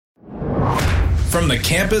from the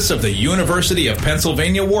campus of the University of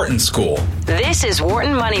Pennsylvania Wharton School. This is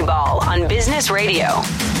Wharton Moneyball on Business Radio.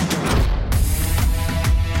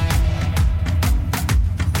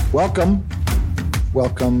 Welcome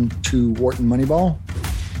to Wharton Moneyball.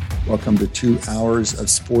 Welcome to 2 hours of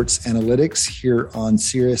sports analytics here on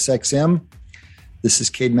SiriusXM. This is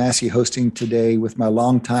Cade Massey hosting today with my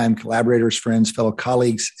longtime collaborators, friends, fellow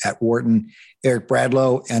colleagues at Wharton, Eric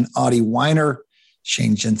Bradlow and Audie Weiner.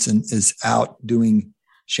 Shane Jensen is out doing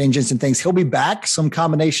Shane Jensen things. He'll be back. Some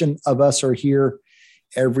combination of us are here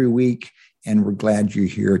every week, and we're glad you're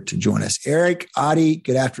here to join us. Eric, Audie,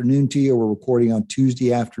 good afternoon to you. We're recording on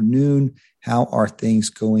Tuesday afternoon. How are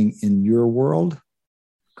things going in your world?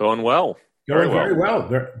 Going well. Very well.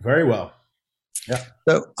 Very well. Yeah.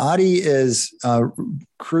 So Audie is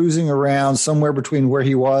cruising around somewhere between where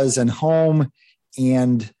he was and home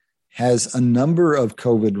and has a number of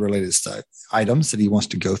COVID-related items that he wants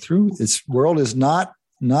to go through. This world is not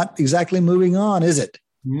exactly moving on, is it?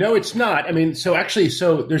 No, it's not. I mean, so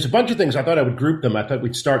there's a bunch of things. I thought I would group them. I thought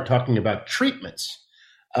we'd start talking about treatments.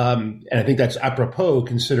 And I think that's apropos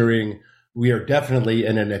considering we are definitely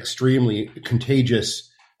in an extremely contagious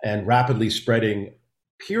and rapidly spreading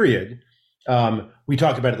period. We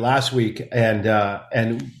talked about it last week, and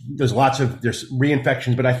there's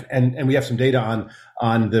reinfections, but and we have some data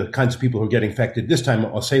on the kinds of people who are getting infected. This time,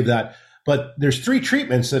 I'll save that. But there's 3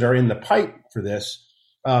 treatments that are in the pipe for this.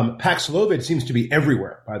 Paxlovid seems to be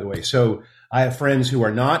everywhere, by the way. So I have friends who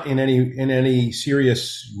are not in any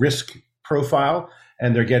serious risk profile,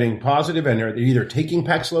 and they're getting positive, and they're either taking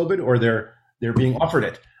Paxlovid or they're being offered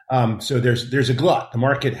it. So there's a glut. The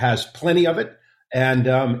market has plenty of it. And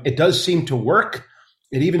it does seem to work.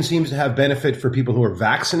 It even seems to have benefit for people who are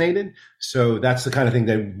vaccinated. So that's the kind of thing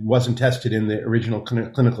that wasn't tested in the original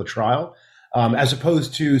clinical trial, as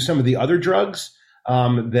opposed to some of the other drugs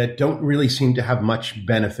that don't really seem to have much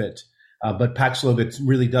benefit. But Paxlovid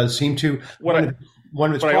really does seem to. What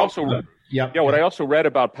I also read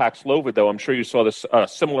about Paxlovid, though, I'm sure you saw this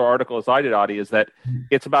similar article as I did, Audie, is that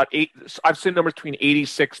it's about I've seen numbers between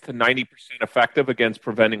 86 to 90% effective against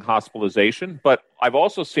preventing hospitalization. But I've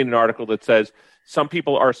also seen an article that says some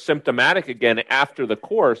people are symptomatic again after the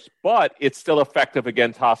course, but it's still effective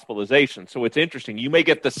against hospitalization. So it's interesting. You may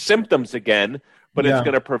get the symptoms again, but it's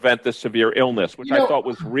going to prevent the severe illness, which I thought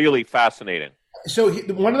was really fascinating. So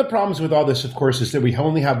one of the problems with all this, of course, is that we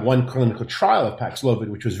only have one clinical trial of Paxlovid,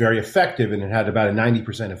 which was very effective, and it had about a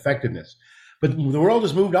 90% effectiveness. But the world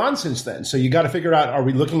has moved on since then. So you got to figure out, are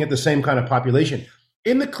we looking at the same kind of population?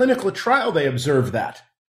 In the clinical trial, they observed that.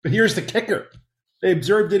 But here's the kicker. They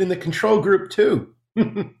observed it in the control group too.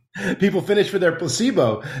 People finished with their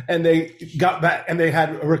placebo, and they got back, and they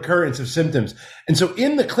had a recurrence of symptoms. And so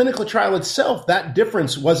in the clinical trial itself, that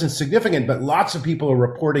difference wasn't significant, but lots of people are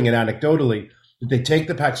reporting it anecdotally. They take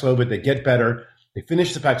the Paxlovid, they get better, they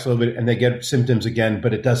finish the Paxlovid, and they get symptoms again,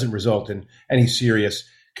 but it doesn't result in any serious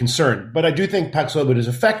concern. But I do think Paxlovid is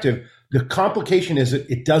effective. The complication is that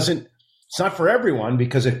it's not for everyone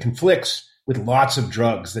because it conflicts with lots of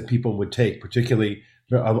drugs that people would take, particularly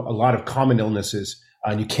a lot of common illnesses,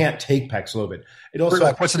 and you can't take Paxlovid. It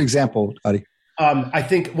also, what's an example, Audie? I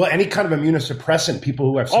think, any kind of immunosuppressant,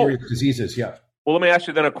 people who have serious diseases, yeah. Well, let me ask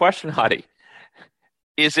you then a question, Audie.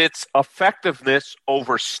 Is its effectiveness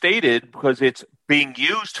overstated because it's being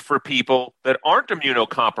used for people that aren't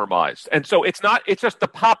immunocompromised? And so it's just the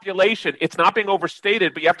population. It's not being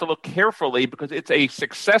overstated, but you have to look carefully because it's a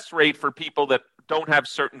success rate for people that don't have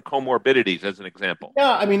certain comorbidities, as an example.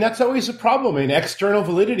 Yeah, I mean, that's always a problem. I mean, external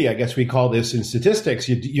validity, I guess we call this in statistics.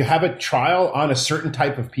 You have a trial on a certain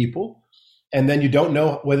type of people, and then you don't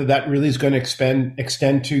know whether that really is going to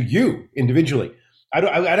extend to you individually.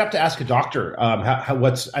 I'd have to ask a doctor and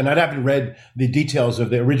I haven't read the details of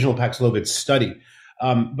the original Paxlovid study,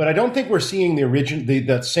 but I don't think we're seeing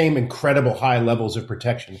the same incredible high levels of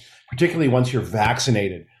protection, particularly once you're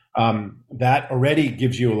vaccinated. That already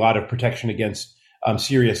gives you a lot of protection against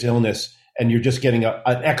serious illness, and you're just getting an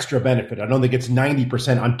extra benefit. I don't think it's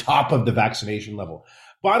 90% on top of the vaccination level.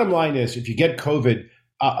 Bottom line is, if you get COVID,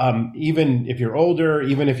 even if you're older,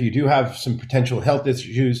 even if you do have some potential health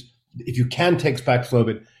issues, if you can take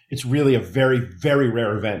Paxlovid, it's really a very, very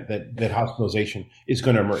rare event that hospitalization is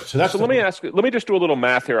going to emerge. So let me just do a little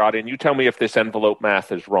math here, Audie, and you tell me if this envelope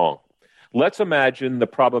math is wrong. Let's imagine the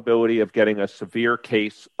probability of getting a severe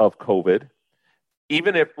case of COVID,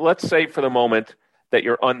 even if, let's say for the moment that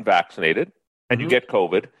you're unvaccinated and you get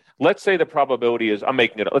COVID. Let's say the probability is, I'm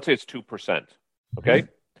making it up, let's say it's 2%, okay?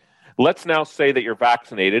 Let's now say that you're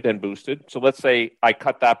vaccinated and boosted. So let's say I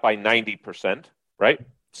cut that by 90%, right?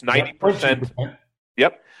 It's 90%.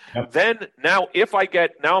 Yep. Then now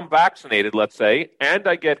I'm vaccinated, let's say, and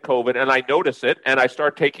I get COVID and I notice it and I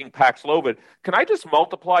start taking Paxlovid, can I just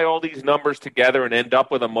multiply all these numbers together and end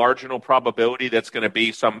up with a marginal probability that's going to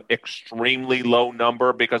be some extremely low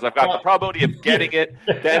number? Because I've got the probability of getting it,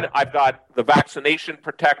 then I've got the vaccination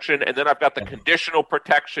protection, and then I've got the conditional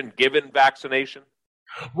protection given vaccination.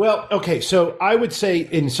 Well, okay, so I would say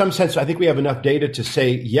in some sense, I think we have enough data to say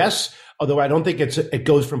yes, although I don't think it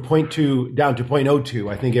goes from 0.2 down to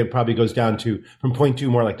 0.02. I think it probably goes down from 0.2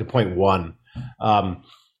 more like to 0.1.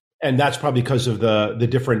 And that's probably because of the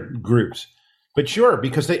different groups. But sure,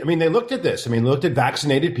 because they looked at this. Looked at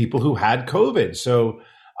vaccinated people who had COVID. So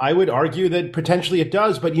I would argue that potentially it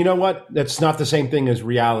does. But you know what? That's not the same thing as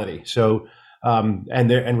reality. So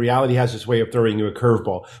and reality has this way of throwing you a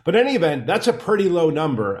curveball. But in any event, that's a pretty low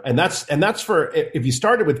number, and that's for if you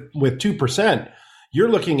started with 2%, you're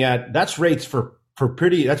looking at that's rates for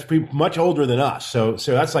pretty much older than us. So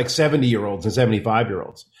that's like 70-year-olds and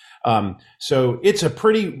 75-year-olds. So it's a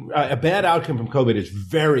bad outcome from COVID is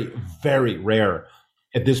very, very rare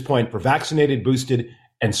at this point for vaccinated, boosted,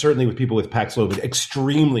 and certainly with people with Paxlovid,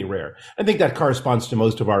 extremely rare. I think that corresponds to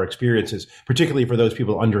most of our experiences, particularly for those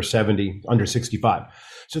people under 70, under 65.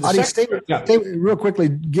 So stay real quickly.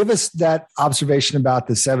 Give us that observation about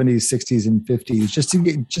the 70s, 60s, and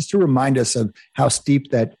 50s, just to remind us of how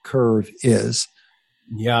steep that curve is.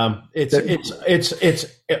 Yeah, it's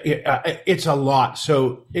a lot.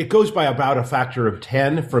 So it goes by about a factor of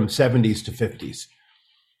 10 from 70s to 50s.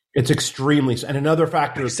 It's extremely, and another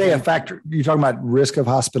factor. A factor. You're talking about risk of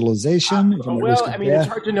hospitalization. It's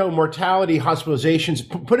hard to know mortality,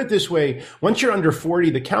 hospitalizations. Put it this way: once you're under 40,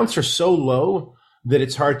 the counts are so low that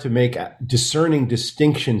it's hard to make discerning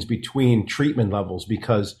distinctions between treatment levels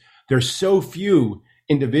because there's so few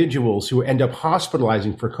individuals who end up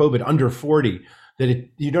hospitalizing for COVID under 40 that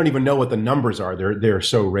you don't even know what the numbers are. They're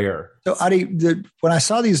so rare. So, Adi, when I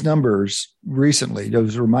saw these numbers recently, I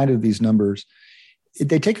was reminded of these numbers.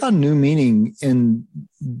 They take on new meaning in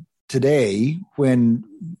today when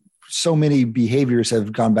so many behaviors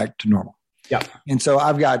have gone back to normal. Yeah. And so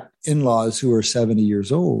I've got in-laws who are 70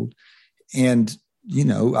 years old and,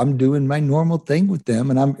 I'm doing my normal thing with them.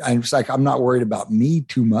 And I'm just like, I'm not worried about me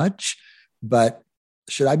too much, but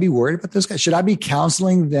should I be worried about those guys? Should I be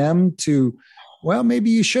counseling them to, well,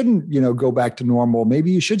 maybe you shouldn't, go back to normal.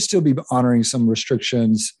 Maybe you should still be honoring some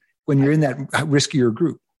restrictions when you're in that riskier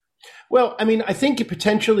group. Well, I think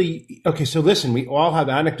potentially, okay, so listen, we all have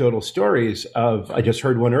anecdotal stories I just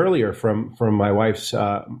heard one earlier from my wife's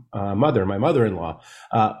mother, my mother-in-law,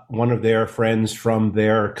 one of their friends from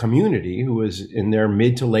their community who was in their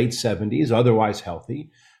mid to late 70s, otherwise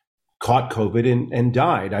healthy, caught COVID and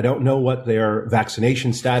died. I don't know what their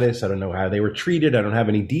vaccination status, I don't know how they were treated, I don't have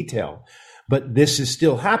any detail, but this is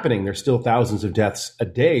still happening. There's still thousands of deaths a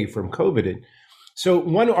day from COVID. So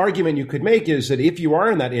one argument you could make is that if you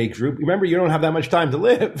are in that age group, remember, you don't have that much time to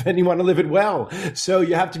live and you want to live it well. So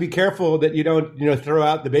you have to be careful that you don't, throw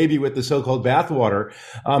out the baby with the so-called bathwater.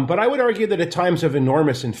 But I would argue that at times of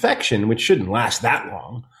enormous infection, which shouldn't last that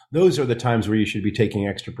long, those are the times where you should be taking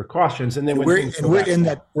extra precautions. And then when we're in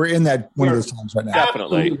that one of those times right now.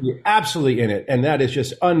 Absolutely in it. And that is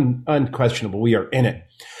just unquestionable. We are in it.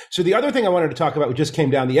 So the other thing I wanted to talk about, which just came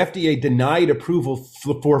down, the FDA denied approval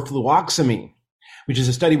for fluoxamine, which is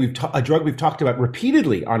a drug we've talked about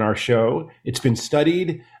repeatedly on our show. It's been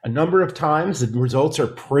studied a number of times. The results are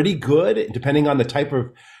pretty good. Depending on the type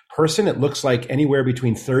of person, it looks like anywhere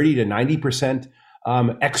between 30 to 90%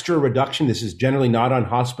 extra reduction. This is generally not on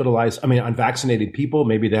on vaccinated people.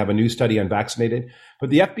 Maybe they have a new study on vaccinated.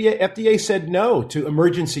 But the FDA said no to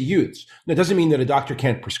emergency use. That doesn't mean that a doctor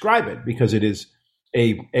can't prescribe it, because it is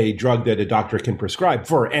a drug that a doctor can prescribe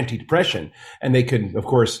for antidepressant, and they can, of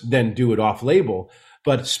course, then do it off label.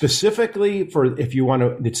 But specifically for if you want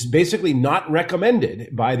to, it's basically not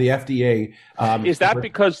recommended by the FDA. Is that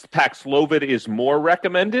because Paxlovid is more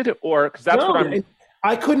recommended, or because that's what I'm?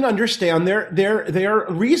 I couldn't understand their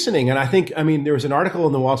reasoning, and I think there was an article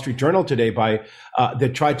in the Wall Street Journal today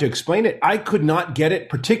that tried to explain it. I could not get it,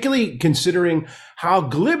 particularly considering how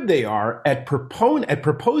glib they are at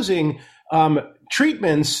proposing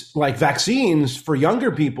treatments like vaccines for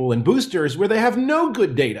younger people and boosters where they have no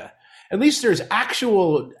good data. At least there's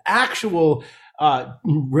actual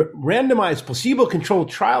randomized placebo-controlled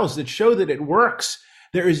trials that show that it works.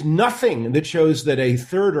 There is nothing that shows that a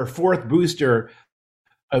third or fourth booster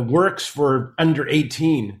works for under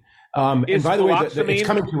 18. And by the way, it's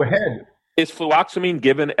coming to a head. Is fluoxamine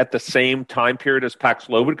given at the same time period as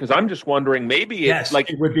Paxlovid? Because I'm just wondering, maybe it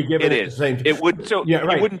would be given at the same time. It would. So you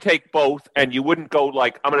wouldn't take both, and you wouldn't go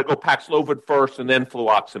like, I'm going to go Paxlovid first and then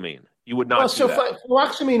fluoxamine. You would not do that.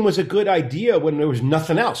 Fluoxamine was a good idea when there was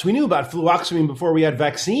nothing else. We knew about fluoxamine before we had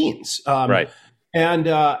vaccines. Right. And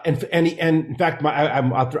in fact,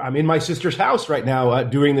 I'm in my sister's house right now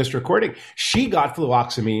doing this recording. She got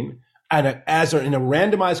fluoxamine. And in a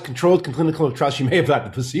randomized controlled clinical trial, she may have got the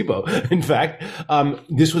placebo. In fact,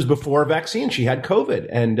 this was before vaccine. She had COVID,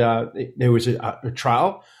 and there was a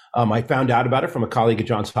trial. I found out about it from a colleague at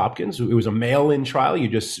Johns Hopkins. It was a mail-in trial. You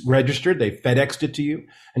just registered. They FedExed it to you,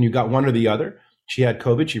 and you got one or the other. She had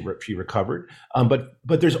COVID. She recovered. But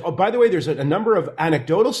there's, by the way, there's a number of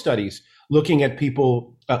anecdotal studies looking at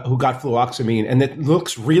people who got fluoxamine, and it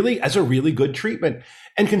looks really as a really good treatment.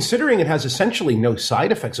 And considering it has essentially no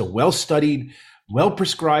side effects, a well-studied,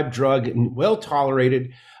 well-prescribed drug, and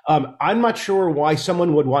well-tolerated, I'm not sure why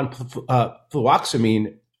someone would want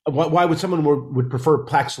fluoxamine. Why would someone would prefer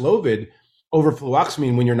Paxlovid over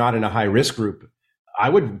fluoxamine when you're not in a high-risk group? I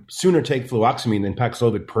would sooner take fluoxamine than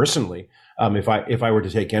Paxlovid personally, if I were to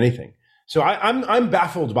take anything. So I'm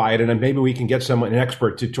baffled by it, and maybe we can get an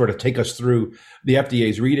expert to sort of take us through the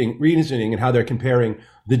FDA's reasoning and how they're comparing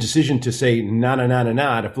the decision to say na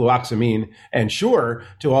to fluoxamine and sure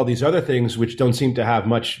to all these other things which don't seem to have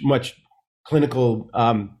much clinical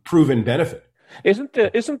proven benefit. Isn't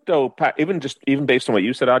even based on what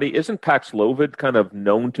you said, Adi, isn't Paxlovid kind of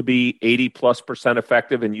known to be 80+%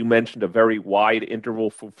 effective? And you mentioned a very wide interval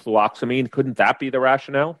for fluoxamine. Couldn't that be the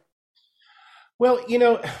rationale? Well,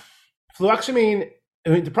 fluoxamine,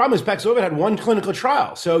 the problem is Paxlovid had one clinical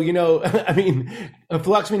trial. So,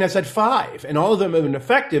 fluoxamine has had 5, and all of them have been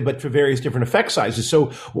effective, but for various different effect sizes.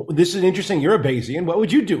 So this is interesting. You're a Bayesian. What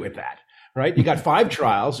would you do with that? Right? You got 5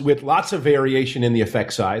 trials with lots of variation in the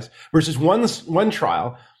effect size versus one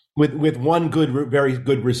trial with one very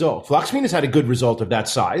good result. Fluoxamine has had a good result of that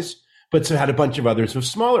size, but it's had a bunch of others of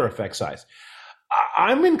smaller effect size.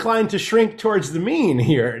 I'm inclined to shrink towards the mean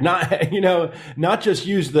here, not just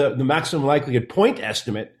use the maximum likelihood point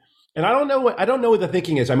estimate. And I don't know what the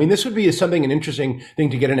thinking is. I mean, this would be an interesting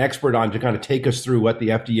thing to get an expert on to kind of take us through what the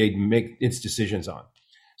FDA make its decisions on.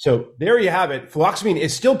 So there you have it. Fluoxamine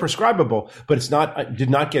is still prescribable, but did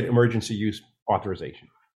not get emergency use authorization.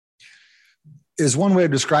 Is one way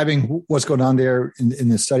of describing what's going on there in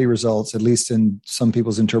the study results, at least in some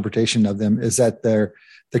people's interpretation of them, is that the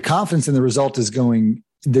confidence in the result is going,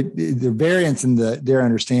 the variance in their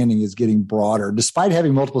understanding is getting broader, despite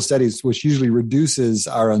having multiple studies, which usually reduces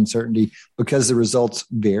our uncertainty because the results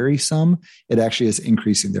vary some. It actually is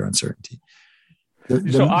increasing their uncertainty.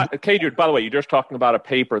 Cade, by the way, you're just talking about a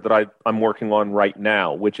paper that I'm working on right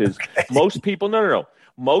now, which is most people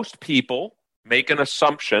make an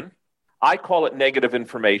assumption. I call it negative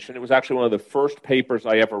information. It was actually one of the first papers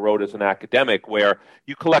I ever wrote as an academic where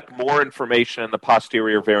you collect more information and the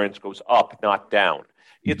posterior variance goes up, not down.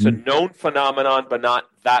 It's a known phenomenon, but not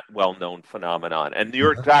that well-known phenomenon. And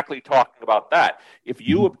you're exactly talking about that. If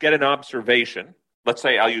you get an observation, let's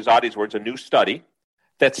say I'll use Adi's words, a new study,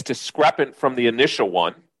 that's discrepant from the initial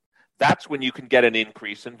one, that's when you can get an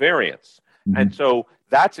increase in variance. And so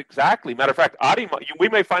that's exactly, matter of fact, Adi, we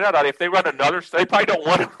may find out, Adi, if they run another study, they probably don't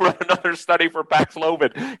want to run another study for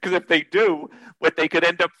Paxlovid, because if they do, what they could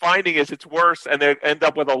end up finding is it's worse, and they end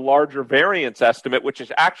up with a larger variance estimate, which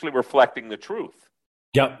is actually reflecting the truth.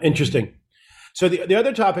 Yeah, interesting. So the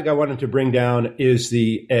other topic I wanted to bring down is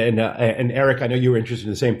and Eric, I know you were interested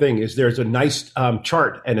in the same thing, is there's a nice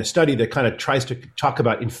chart and a study that kind of tries to talk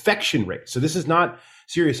about infection rate. So this is not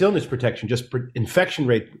serious illness protection, just infection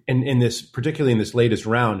rate in this, particularly in this latest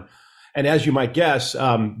round. And as you might guess,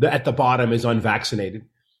 at the bottom is unvaccinated.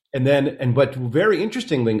 But very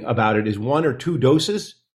interestingly about it is 1 or 2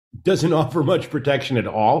 doses doesn't offer much protection at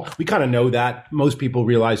all. We kind of know that. Most people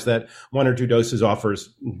realize that 1 or 2 doses offers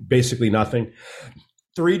basically nothing.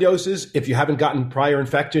 3 doses, if you haven't gotten prior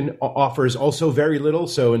infection, offers also very little.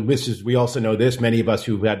 So, and we also know this, many of us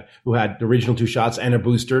who had the original 2 shots and a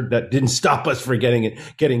booster, that didn't stop us from getting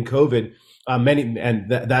COVID.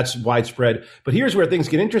 That's widespread. But here's where things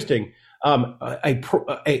get interesting. A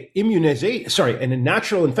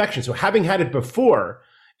natural infection, so having had it before,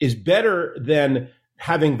 is better than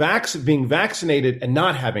being vaccinated and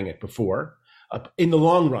not having it before. In the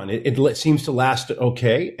long run, it seems to last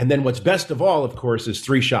okay. And then what's best of all, of course, is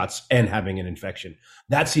 3 shots and having an infection.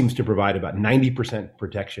 That seems to provide about 90%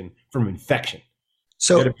 protection from infection.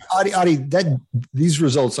 So, Adi, these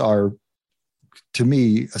results are, to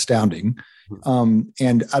me, astounding.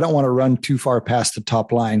 And I don't want to run too far past the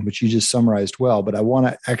top line, which you just summarized well, but I want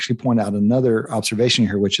to actually point out another observation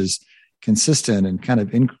here, which is consistent and kind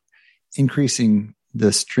of increasing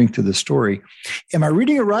the strength of the story. Am I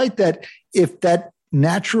reading it right that if that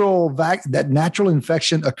natural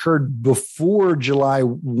infection occurred before July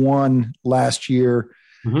 1 last year,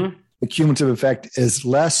 the cumulative effect is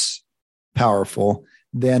less powerful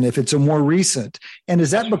than if it's a more recent. And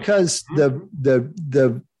is that because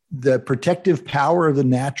the protective power of the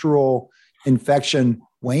natural infection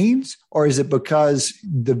wanes, or is it because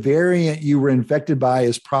the variant you were infected by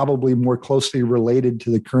is probably more closely related to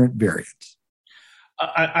the current variants?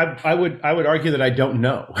 I would argue that I don't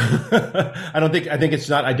know. I think it's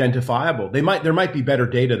not identifiable. There might be better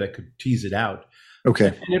data that could tease it out.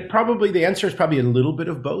 Okay. And the answer is probably a little bit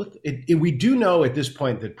of both. We do know at this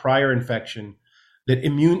point that prior infection, that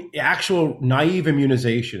actual naive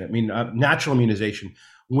immunization, natural immunization,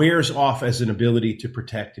 wears off as an ability to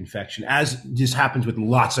protect infection, as this happens with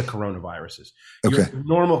lots of coronaviruses. Okay. Your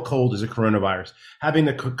normal cold is a coronavirus. Having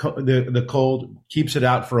the cold keeps it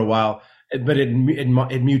out for a while, but it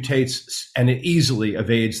mutates and it easily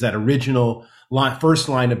evades that original first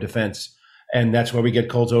line of defense. And that's why we get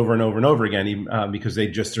colds over and over and over again, because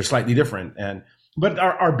they're slightly different. But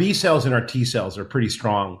our B cells and our T cells are pretty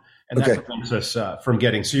strong, and that prevents us from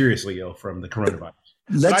getting seriously ill from the coronavirus.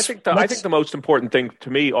 I think the most important thing to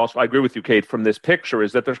me, also, I agree with you, Kate, from this picture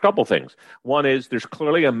is that there's a couple things. One is there's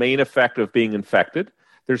clearly a main effect of being infected.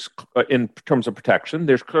 There's, in terms of protection,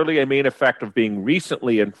 there's clearly a main effect of being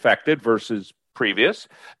recently infected versus previous.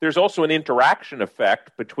 There's also an interaction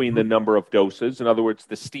effect between the number of doses. In other words,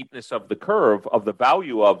 the steepness of the curve of the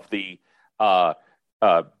value of the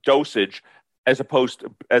dosage as opposed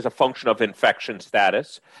to as a function of infection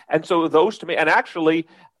status. And so those to me, and actually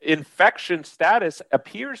infection status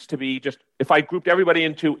appears to be just, if I grouped everybody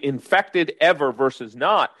into infected ever versus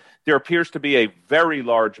not, there appears to be a very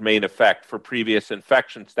large main effect for previous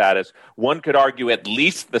infection status. One could argue at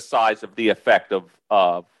least the size of the effect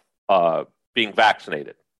of being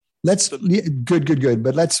vaccinated. Good.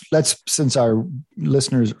 But let's since our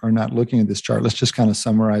listeners are not looking at this chart, let's just kind of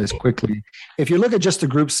summarize quickly. If you look at just the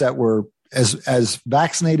groups that were as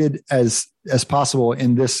vaccinated as possible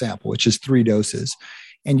in this sample, which is 3 doses,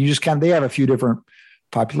 and you just they have a few different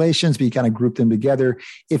populations, but you kind of group them together.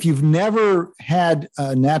 If you've never had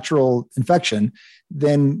a natural infection,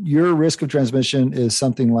 then your risk of transmission is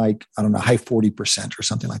something like, high 40% or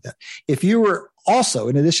something like that. If you were also,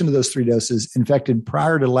 in addition to those 3 doses, infected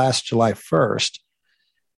prior to last July 1st,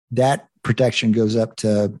 that protection goes up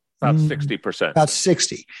to about 60%. About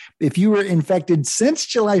 60. If you were infected since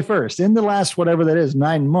July 1st, in the last, whatever that is,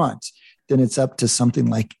 9 months, then it's up to something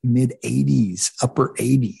like mid 80s, upper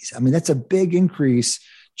 80s. That's a big increase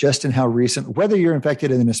just in how recent, whether you're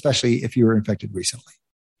infected and especially if you were infected recently.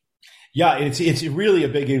 Yeah, it's really a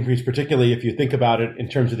big increase, particularly if you think about it in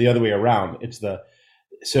terms of the other way around. It's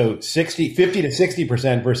 50 to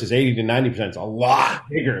 60% versus 80 to 90% is a lot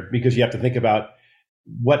bigger, because you have to think about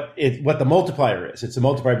what the multiplier is. It's a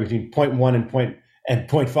multiplier between 0.1 and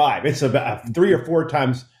 0.5. It's about 3 or 4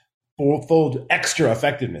 times fold extra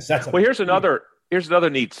effectiveness. Here's another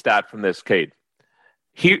neat stat from this, Kate.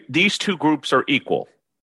 These 2 groups are equal.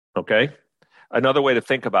 Okay, another way to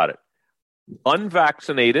think about it: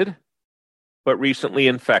 unvaccinated but recently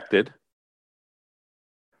infected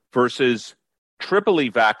versus triply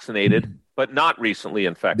vaccinated but not recently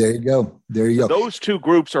infected. There you go. Those 2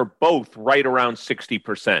 groups are both right around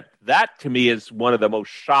 60%. That, to me, is one of the most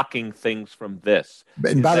shocking things from this.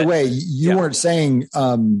 And by the way, you weren't saying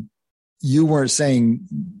never. You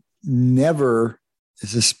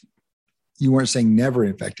weren't saying never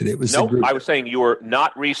infected. It was I was saying you were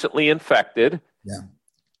not recently infected. Yeah.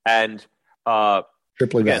 And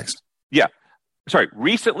triply vaxxed. Yeah. Sorry,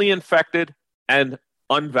 recently infected and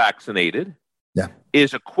unvaccinated. Yeah.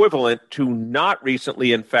 Is equivalent to not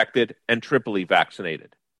recently infected and triply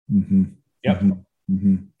vaccinated. Mm-hmm. Yep.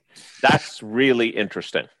 Mm-hmm. That's really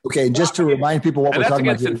interesting. Okay, just to remind people what we're talking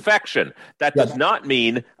about. That's against infection. That does not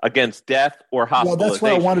mean against death or hospitalization. Well,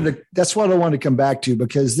 that's what I wanted to come back to,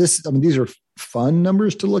 because these are fun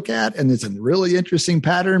numbers to look at, and it's a really interesting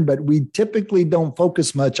pattern, but we typically don't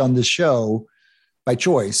focus much on this show by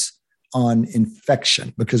choice on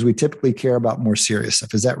infection, because we typically care about more serious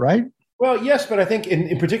stuff. Is that right? Well, yes, but I think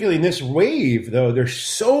in particularly in this wave, though, there's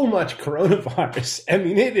so much coronavirus.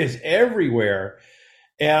 It is everywhere.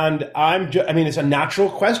 And it's a natural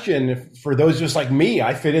question for those just like me.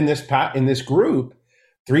 I fit in this group.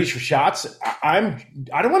 3 shots. I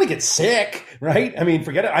don't want to get sick, right?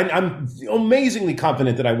 Forget it. I'm amazingly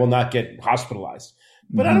confident that I will not get hospitalized,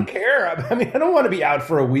 but I don't care. I don't want to be out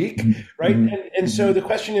for a week, right? And so the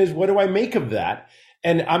question is, what do I make of that?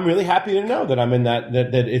 And I'm really happy to know that I'm in that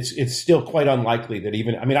it's still quite unlikely that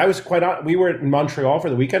even, we were in Montreal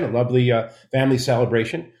for the weekend, a lovely family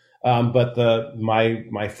celebration. But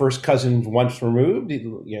my first cousin once removed,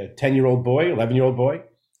 10-year-old boy, 11-year-old boy,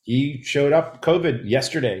 he showed up COVID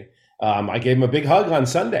yesterday. I gave him a big hug on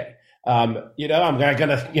Sunday. I'm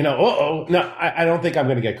gonna, no, I don't think I'm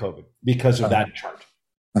going to get COVID because of that chart.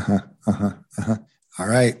 All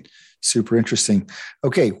right. Super interesting.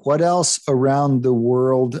 Okay. What else around the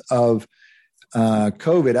world of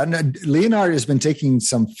COVID? I know Leonard has been taking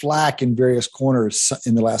some flack in various corners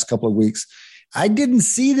in the last couple of weeks. I didn't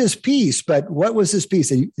see this piece, but what was this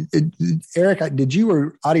piece? Eric, did you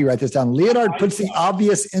or Adi write this down? Leonard puts the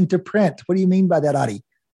obvious into print. What do you mean by that, Adi?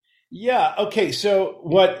 Yeah. Okay. So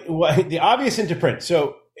what the obvious into print?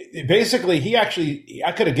 So basically, I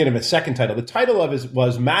could have given him a second title. The title of it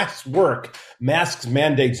was "Masks Work, Masks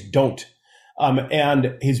Mandates Don't."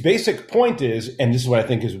 And his basic point is, and this is what I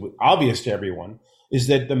think is obvious to everyone, is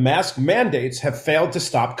that the mask mandates have failed to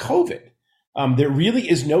stop COVID. There really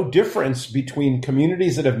is no difference between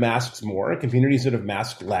communities that have masks more and communities that have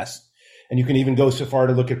masked less. And you can even go so far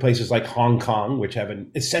to look at places like Hong Kong, which have an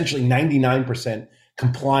essentially 99%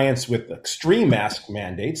 compliance with extreme mask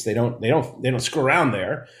mandates. They don't screw around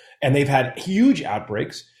there, and they've had huge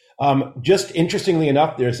outbreaks. Just interestingly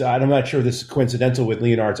enough, I'm not sure this is coincidental with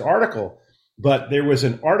Leonard's article, but there was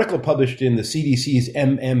an article published in the CDC's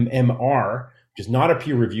MMMR, which is not a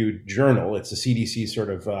peer-reviewed journal. It's a CDC sort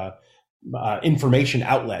of information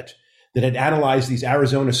outlet that had analyzed these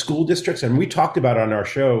Arizona school districts. And we talked about it on our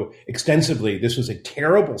show extensively. This was a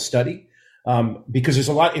terrible study because there's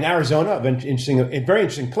a lot in Arizona, a very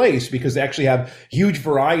interesting place, because they actually have huge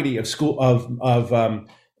variety of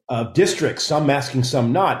districts, some masking,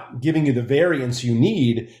 some not, giving you the variance you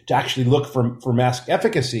need to actually look for mask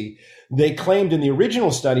efficacy. They claimed in the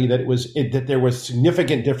original study that there was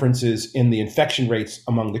significant differences in the infection rates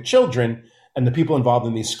among the children and the people involved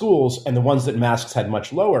in these schools, and the ones that masks had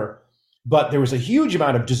much lower. But there was a huge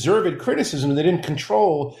amount of deserved criticism they didn't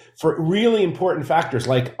control for really important factors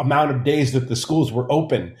like amount of days that the schools were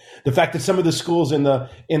open. The fact that some of the schools in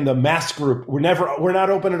the mask group were not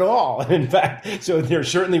open at all. In fact, so there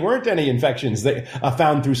certainly weren't any infections that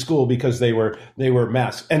found through school because they were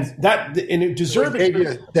masked. And it deserved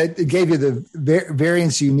that gave you the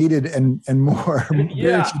variance you needed and more.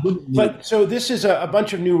 Yeah. But so this is a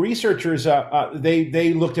bunch of new researchers.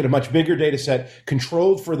 They looked at a much bigger data set,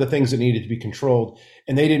 controlled for the things that needed to be controlled,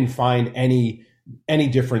 and they didn't find any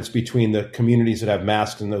difference between the communities that have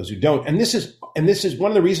masks and those who don't. And this is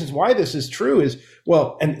one of the reasons why this is true is,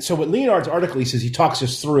 well, and so what Leonard's article, he says, he talks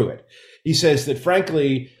us through it. He says that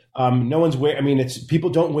frankly, people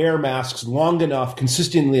don't wear masks long enough,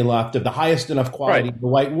 consistently enough, of the highest enough quality, the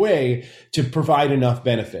right way to provide enough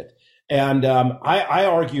benefit. And I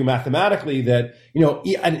argue mathematically that,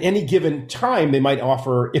 at any given time, they might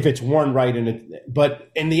offer if it's worn right.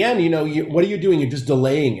 But in the end, what are you doing? You're just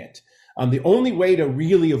delaying it. The only way to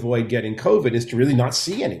really avoid getting COVID is to really not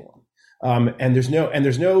see anyone. And there's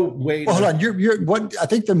no way. Well, hold on. I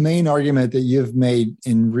think the main argument that you've made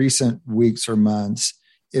in recent weeks or months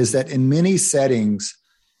is that in many settings,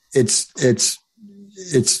 it's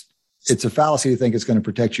a fallacy to think it's going to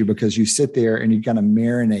protect you because you sit there and you kind of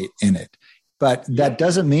marinate in it. But that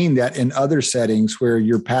doesn't mean that in other settings where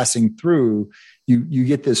you're passing through, you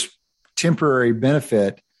get this temporary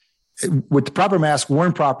benefit with the proper mask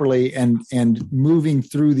worn properly and moving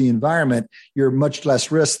through the environment. You're much less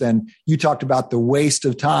risk than you talked about the waste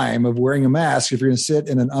of time of wearing a mask if you're going to sit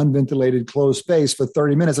in an unventilated closed space for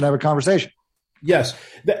 30 minutes and have a conversation. Yes.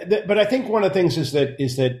 But I think one of the things is that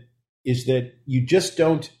you just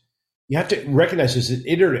don't. You have to recognize this is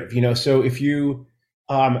iterative, so if you,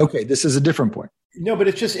 okay, this is a different point. No, but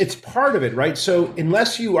it's part of it, right? So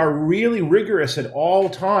unless you are really rigorous at all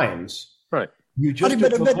times, right? You just.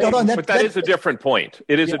 But that is a different point.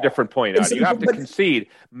 It is a different point. You have to concede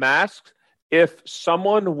masks. If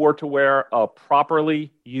someone were to wear a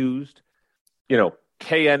properly used,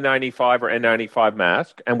 KN95 or N95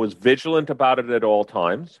 mask and was vigilant about it at all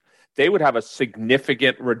times, they would have a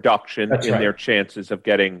significant reduction their chances of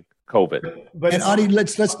getting COVID. And Adi,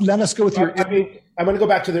 let us go with your. I'm going to go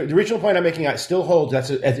back to the original point I'm making. It still holds. That's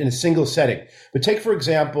in a single setting. But take for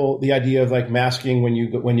example the idea of like masking when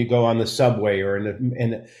you go on the subway or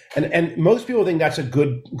and most people think that's a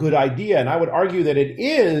good idea, and I would argue that it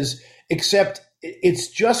is, except it's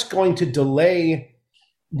just going to delay.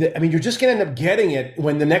 You're just going to end up getting it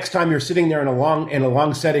when the next time you're sitting there in a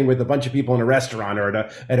long setting with a bunch of people in a restaurant or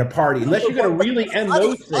at a party. Unless you're going to really end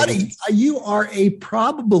those things. You are a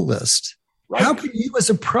probabilist. Right. How can you, as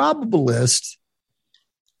a probabilist,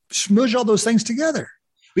 smudge all those things together?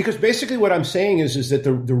 Because basically, what I'm saying is that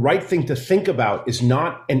the right thing to think about is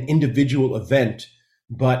not an individual event,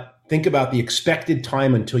 but think about the expected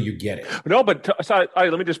time until you get it. No, but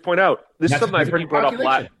let me just point out, this is something I think you brought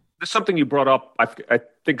up. This is something you brought up, I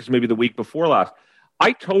think it's maybe the week before last.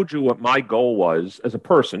 I told you what my goal was as a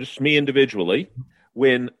person, just me individually,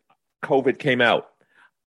 when COVID came out.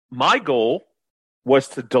 My goal was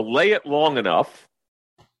to delay it long enough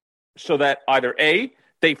so that either A,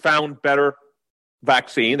 they found a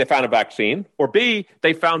vaccine, or B,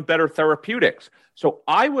 they found better therapeutics. So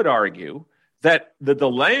I would argue that the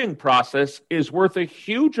delaying process is worth a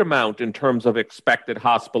huge amount in terms of expected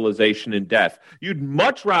hospitalization and death. You'd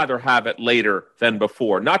much rather have it later than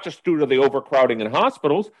before, not just due to the overcrowding in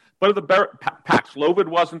hospitals, but Paxlovid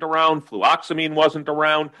wasn't around, fluoxamine wasn't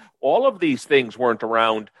around. All of these things weren't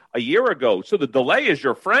around a year ago. So the delay is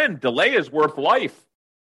your friend. Delay is worth life.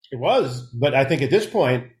 It was, but I think at this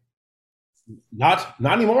point, not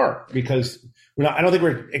anymore, because I don't think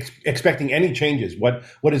we're expecting any changes.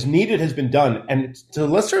 What is needed has been done, and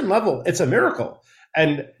to a certain level, it's a miracle.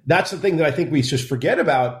 And that's the thing that I think we just forget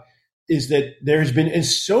about, is that there's been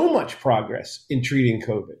so much progress in treating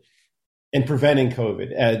COVID and preventing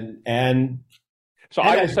COVID, and so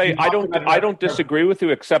I would say I don't disagree with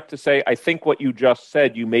you, except to say I think what you just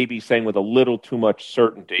said you may be saying with a little too much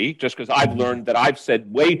certainty, just because I've learned that I've said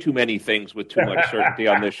way too many things with too much certainty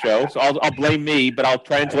on this show. So I'll blame me, but I'll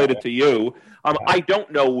translate it to you. I don't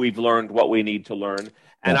know we've learned what we need to learn.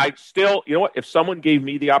 And I still, you know what, if someone gave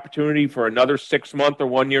me the opportunity for another 6-month or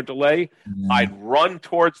 1 year delay, I'd run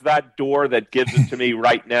towards that door that gives it to me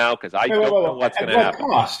right now, because I don't know what's going to happen.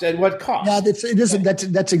 At what cost? Yeah,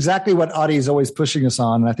 that's exactly what Audie is always pushing us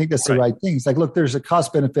on. And I think that's the right thing. It's like, look, there's a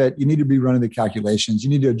cost benefit. You need to be running the calculations. You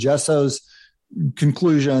need to adjust those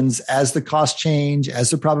conclusions as the costs change,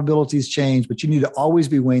 as the probabilities change, but you need to always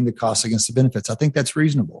be weighing the costs against the benefits. I think that's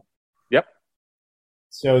reasonable. Yep.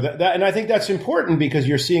 So and I think that's important, because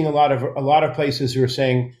you're seeing a lot of places who are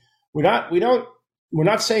saying we're not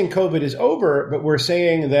saying COVID is over, but we're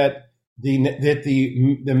saying that the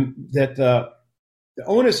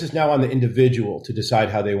onus is now on the individual to decide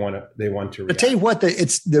how they want to react. But tell you what,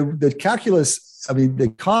 it's the calculus. I mean, the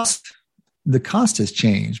cost has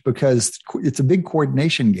changed because it's a big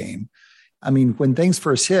coordination game. I mean, when things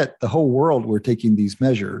first hit, the whole world were taking these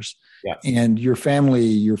measures, and your family,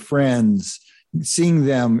 your friends, seeing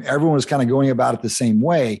them, everyone was kind of going about it the same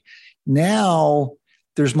way. Now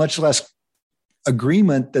there's much less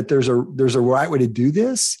agreement that there's a right way to do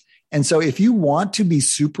this. And so if you want to be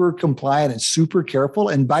super compliant and super careful,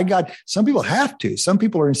 and by God, some people have to, some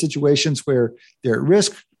people are in situations where they're at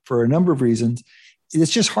risk for a number of reasons.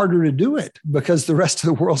 It's just harder to do it because the rest of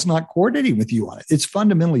the world's not coordinating with you on it. It's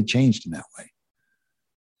fundamentally changed in that way.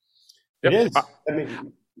 It is.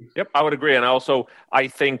 I would agree. And also, I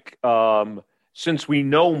think, since we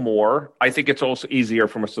know more, I think it's also easier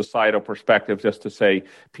from a societal perspective just to say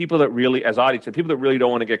people that really, as Audie said, people that really don't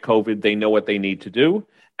want to get COVID, they know what they need to do.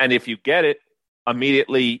 And if you get it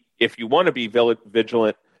immediately, if you want to be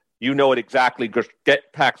vigilant, you know it exactly.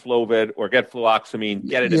 Get Paxlovid or get fluoxamine,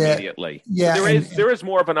 get it immediately. Yeah, there is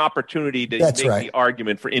more of an opportunity to make the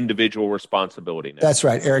argument for individual responsibility now. That's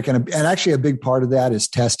right, Eric. And actually a big part of that is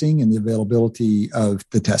testing and the availability of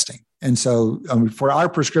the testing. And so for our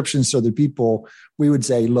prescriptions, so the people, we would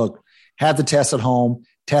say, look, have the test at home,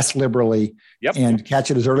 test liberally, and catch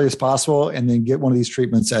it as early as possible, and then get one of these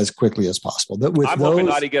treatments as quickly as possible. I'm hoping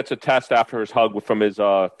that he gets a test after his hug from his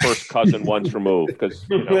first cousin once removed, because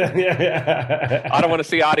I don't want to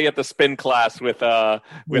see Audie at the spin class with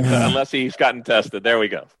unless he's gotten tested. There we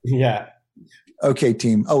go. Yeah. Okay,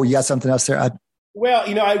 team. Oh, you got something else there? Well,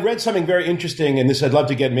 I read something very interesting, and this I'd love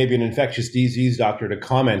to get maybe an infectious disease doctor to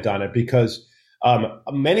comment on it, because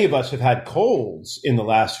many of us have had colds in the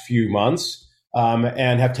last few months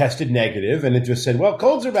and have tested negative, and it just said, well,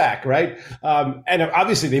 colds are back, right? And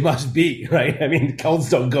obviously they must be, right? I mean, colds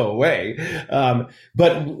don't go away.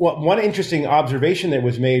 But one interesting observation that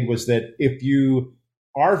was made was that if you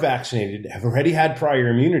are vaccinated, have already had prior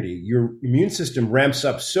immunity, your immune system ramps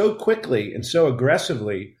up so quickly and so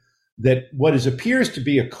aggressively that what appears to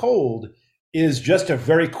be a cold is just a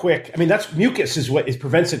very quick, that's mucus is what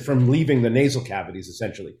prevents it from leaving the nasal cavities,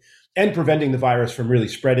 essentially, and preventing the virus from really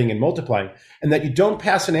spreading and multiplying, and that you don't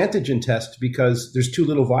pass an antigen test because there's too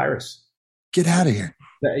little virus. Get out of here.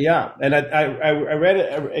 Yeah. And I read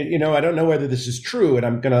it, I don't know whether this is true, and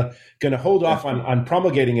I'm going to hold off on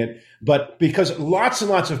promulgating it, but because lots and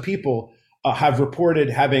lots of people have reported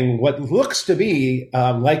having what looks to be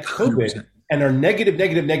like COVID, 100%. And are negative.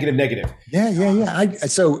 Yeah.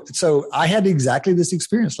 So I had exactly this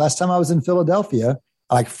experience. Last time I was in Philadelphia,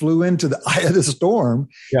 I flew into the eye of the storm,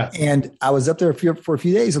 and I was up there for a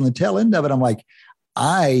few days. On the tail end of it, I'm like,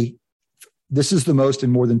 this is the most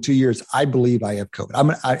in more than 2 years. I believe I have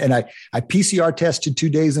COVID. I PCR tested 2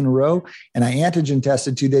 days in a row, and I antigen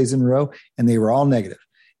tested 2 days in a row, and they were all negative.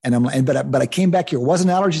 But I came back here. It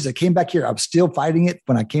wasn't allergies. I came back here. I'm still fighting it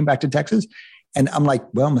when I came back to Texas. And I'm like,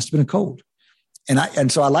 well, it must have been a cold.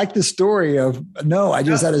 And so I like this story of, no, I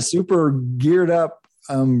just had a super geared up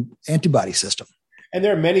antibody system. And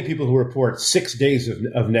there are many people who report 6 days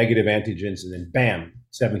of negative antigens and then bam,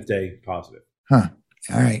 7th day positive. Huh.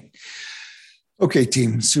 All right. Okay,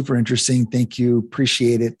 team. Super interesting. Thank you.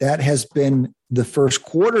 Appreciate it. That has been the first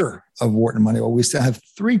quarter of Wharton Moneyball. We still have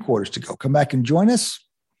 3 quarters to go. Come back and join us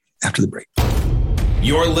after the break.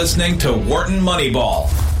 You're listening to Wharton Moneyball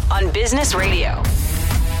on Business Radio.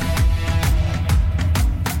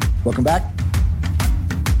 Welcome back.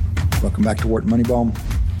 Welcome back to Wharton Moneyball.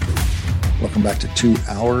 Welcome back to 2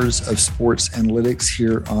 hours of sports analytics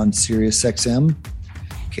here on SiriusXM.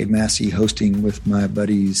 Cade Massey hosting with my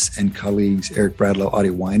buddies and colleagues, Eric Bradlow,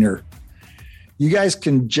 Audie Weiner. You guys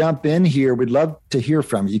can jump in here. We'd love to hear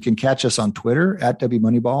from you. You can catch us on Twitter.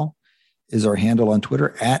 @WMoneyball is our handle on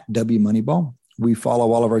Twitter, @WMoneyball. We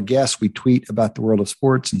follow all of our guests. We tweet about the world of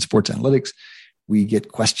sports and sports analytics. We get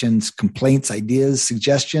questions, complaints, ideas,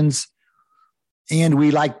 suggestions. And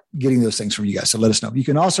we like getting those things from you guys. So let us know. You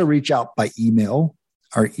can also reach out by email.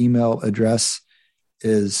 Our email address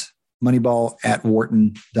is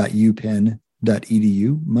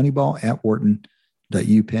moneyball@wharton.upenn.edu.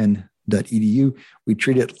 Moneyball@wharton.upenn.edu. We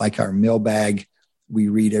treat it like our mailbag. We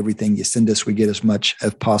read everything you send us. We get as much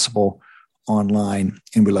as possible online,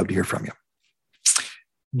 and we love to hear from you.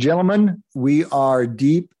 Gentlemen, we are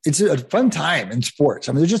deep. It's a fun time in sports.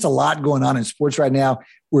 I mean, there's just a lot going on in sports right now.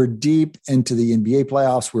 We're deep into the NBA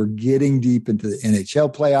playoffs. We're getting deep into the NHL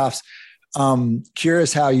playoffs.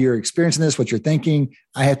 Curious how you're experiencing this, what you're thinking.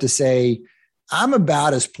 I have to say, I'm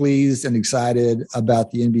about as pleased and excited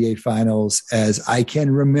about the NBA finals as I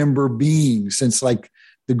can remember being since like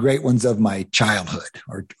the great ones of my childhood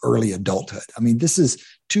or early adulthood. I mean, this is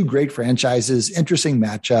 2 great franchises, interesting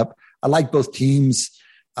matchup. I like both teams.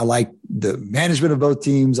 I like the management of both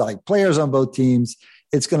teams. I like players on both teams.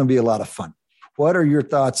 It's going to be a lot of fun. What are your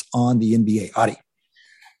thoughts on the NBA, Audie?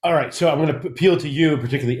 All right, so I'm going to appeal to you,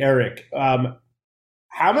 particularly Eric.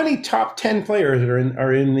 How many top 10 players are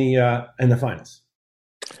in the finals?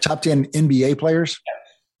 Top 10 NBA players?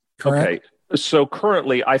 Current? Okay, so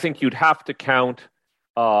currently, I think you'd have to count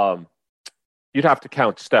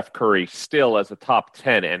Steph Curry still as a top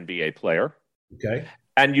 10 NBA player. Okay,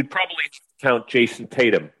 and you'd probably count Jason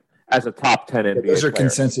Tatum as a top 10 NBA player. Those are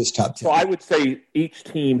consensus top 10. So I would say each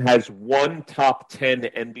team has one top 10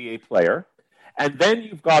 NBA player. And then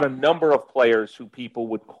you've got a number of players who people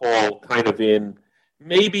would call kind of in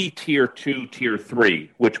maybe tier 2, tier 3,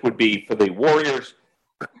 which would be for the Warriors,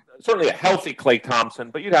 certainly a healthy Klay Thompson,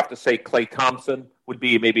 but you'd have to say Klay Thompson would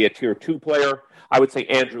be maybe a tier 2 player. I would say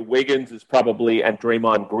Andrew Wiggins is probably, and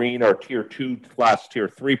Draymond Green are tier 2/tier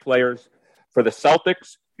 3 players. For the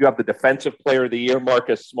Celtics, you have the defensive player of the year,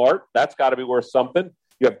 Marcus Smart. That's got to be worth something.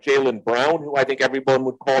 You have Jaylen Brown, who I think everyone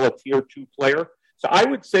would call a tier 2 player. So I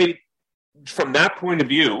would say from that point of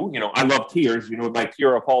view, I love tiers, my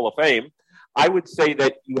tier of Hall of Fame. I would say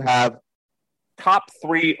that you have top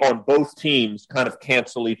 3 on both teams kind of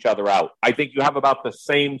cancel each other out. I think you have about the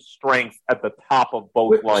same strength at the top of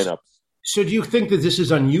both lineups. So do you think that this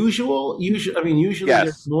is unusual? Usually yes.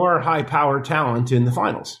 There's more high-power talent in the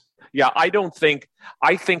finals. Yeah, I think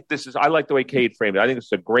this is, I like the way Cade framed it. I think this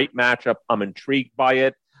is a great matchup. I'm intrigued by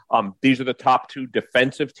it. These are the top 2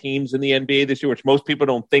 defensive teams in the NBA this year, which most people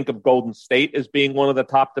don't think of Golden State as being one of the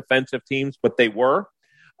top defensive teams, but they were.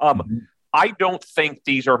 I don't think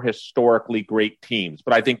these are historically great teams,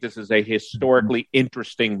 but I think this is a historically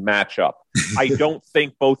interesting matchup. I don't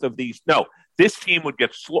think both of these, this team would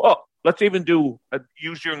get slow. Let's even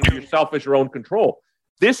use yourself as your own control.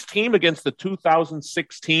 This team against the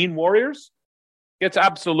 2016 Warriors gets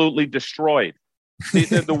absolutely destroyed.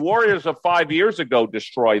 The Warriors of 5 years ago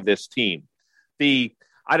destroyed this team. I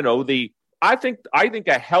think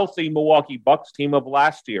a healthy Milwaukee Bucks team of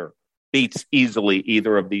last year beats easily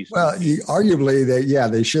either of these. Well,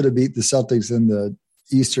 arguably they should have beat the Celtics in the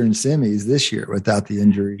Eastern semis this year without the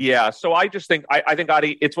injury. Yeah, so I just think I think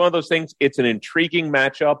Adi, it's one of those things. It's an intriguing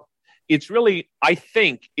matchup. It's really, I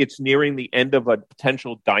think it's nearing the end of a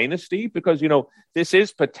potential dynasty because, this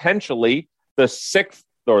is potentially the 6th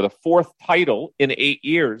or the 4th title in 8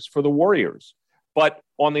 years for the Warriors. But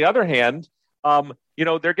on the other hand,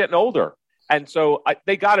 they're getting older. And so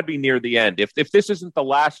they got to be near the end. If this isn't the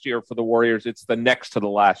last year for the Warriors, it's the next to the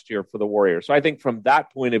last year for the Warriors. So I think from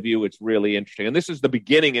that point of view, it's really interesting. And this is the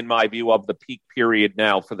beginning, in my view, of the peak period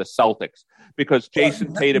now for the Celtics, because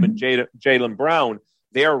Jason Tatum and Jaylen Brown,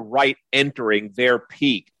 they're right entering their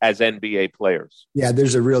peak as NBA players. Yeah,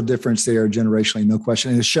 there's a real difference there generationally, no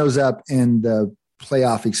question. And it shows up in the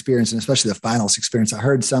playoff experience and especially the finals experience. I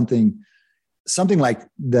heard something like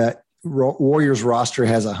the Warriors roster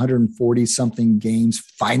has 140 something games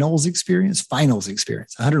finals experience,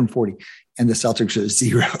 140, and the Celtics are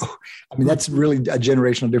 0. I mean, that's really a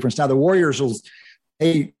generational difference. Now the Warriors will,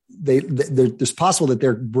 there's possible that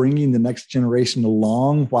they're bringing the next generation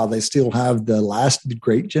along while they still have the last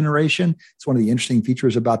great generation. It's one of the interesting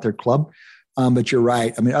features about their club. But you're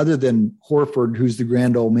right. I mean, other than Horford, who's the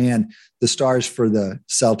grand old man, the stars for the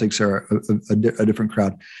Celtics are a different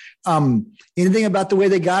crowd. Anything about the way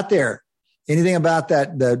they got there? Anything about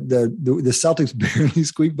that? The Celtics barely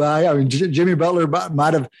squeaked by. I mean, Jimmy Butler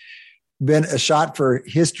might have been a shot for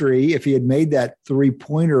history if he had made that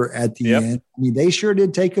 3-pointer at the end. I mean, they sure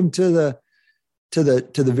did take him to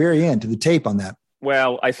the very end, to the tape on that.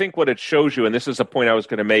 Well, I think what it shows you, and this is a point I was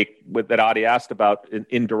going to make that Adi asked about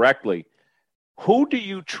indirectly. Who do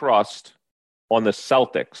you trust on the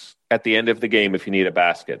Celtics at the end of the game if you need a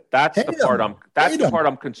basket? That's Tatum. The part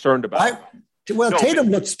I'm concerned about. Tatum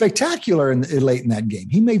looked spectacular late in that game.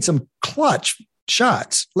 He made some clutch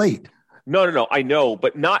shots late. No. I know,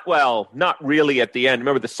 but not really at the end.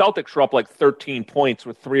 Remember, the Celtics were up like 13 points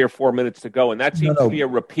with 3 or 4 minutes to go, and that seems to be a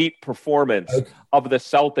repeat performance of the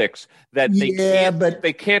Celtics that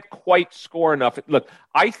they can't quite score enough. Look,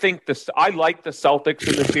 I like the Celtics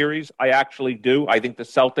in the series. I actually do. I think the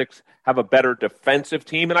Celtics have a better defensive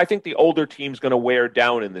team, and I think the older team's going to wear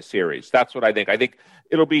down in the series. That's what I think. I think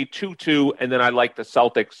it'll be 2-2, and then I like the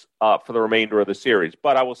Celtics for the remainder of the series.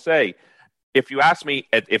 But I will say, if you ask me,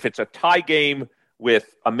 if it's a tie game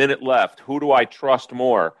with a minute left, who do I trust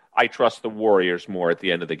more? I trust the Warriors more at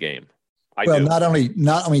the end of the game. I do. Not only,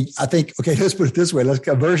 I think, okay, let's put it this way.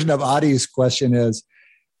 A version of Adi's question is,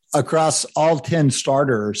 across all 10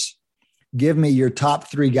 starters, give me your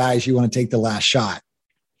top 3 guys you want to take the last shot.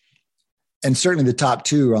 And certainly the top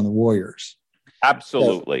 2 on the Warriors.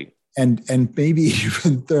 Absolutely. So, and maybe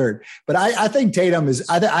even third. But I think Tatum is –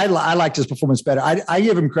 I liked his performance better. I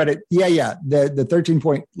give him credit. Yeah. The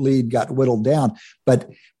 13-point lead got whittled down. But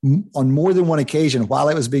on more than one occasion, while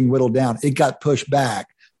it was being whittled down, it got pushed back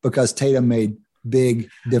because Tatum made big,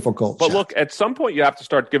 difficult shots. But look, at some point you have to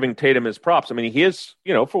start giving Tatum his props. I mean, he is,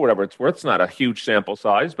 for whatever it's worth, it's not a huge sample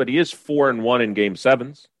size, but he is 4-1 in Game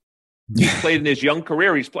 7s. He's played in his young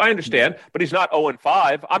career. I understand, but he's not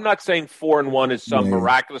 0-5. I'm not saying 4-1 is some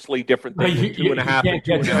miraculously different thing than 2.5 and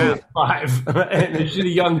 2.5. And it's a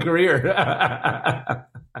young career.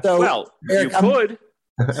 You could.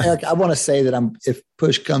 Eric, I want to say that if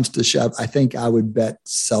push comes to shove, I think I would bet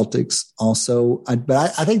Celtics also.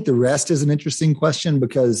 But I think the rest is an interesting question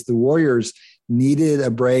because the Warriors needed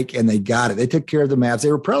a break and they got it. They took care of the Mavs.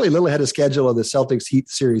 They were probably a little ahead of schedule of the Celtics Heat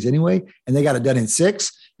series anyway, and they got it done in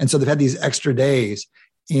 6. And so they've had these extra days.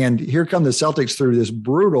 And here come the Celtics through this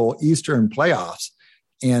brutal Eastern playoffs.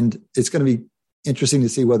 And it's going to be interesting to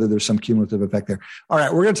see whether there's some cumulative effect there. All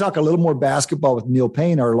right, we're going to talk a little more basketball with Neil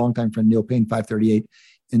Paine, our longtime friend Neil Paine, 538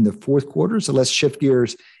 in the fourth quarter. So let's shift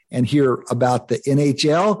gears and hear about the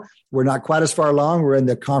NHL. We're not quite as far along. We're in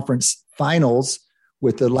the conference finals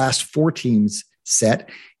with the last 4 teams set.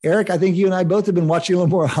 Eric, I think you and I both have been watching a little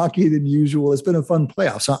more hockey than usual. It's been a fun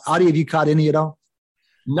playoff. So, Adi, have you caught any at all?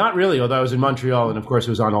 Not really, although I was in Montreal, and of course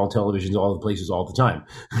it was on all televisions, all the places, all the time.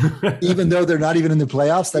 Even though they're not even in the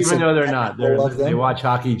playoffs? Even though they're not. They watch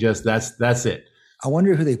hockey, that's it. I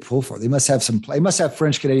wonder who they pull for. They must have they must have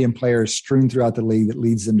French-Canadian players strewn throughout the league that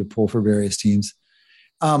leads them to pull for various teams.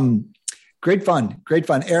 Great fun.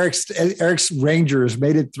 Eric's Rangers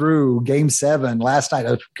made it through Game 7 last night,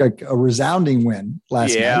 a resounding win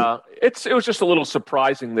last night. Yeah, it was just a little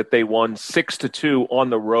surprising that they won 6-2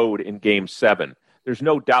 on the road in Game 7. There's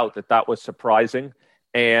no doubt that was surprising.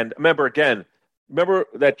 And remember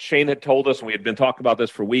that Shane had told us, and we had been talking about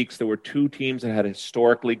this for weeks, there were 2 teams that had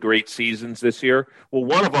historically great seasons this year. Well,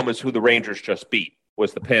 one of them is who the Rangers just beat,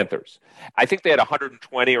 was the Panthers. I think they had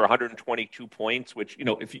 120 or 122 points, which,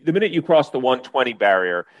 the minute you cross the 120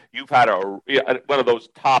 barrier, you've had one of those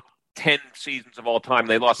top 10 seasons of all time.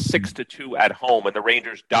 They lost 6-2 at home, and the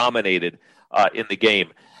Rangers dominated in the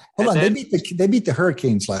game. They beat the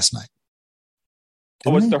Hurricanes last night.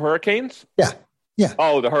 Oh, it's the Hurricanes? Yeah. Yeah.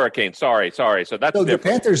 Oh, the Hurricanes. Sorry. So that's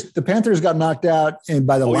different. The Panthers got knocked out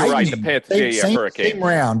by the Lightning. Right. The Panthers. Hurricanes. Same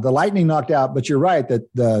round. The Lightning knocked out, but you're right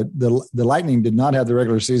that the Lightning did not have the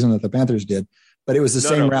regular season that the Panthers did. But it was the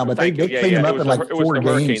same round. But they cleaned them up in like 4 games.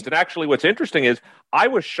 Hurricanes. And actually, what's interesting is I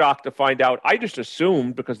was shocked to find out. I just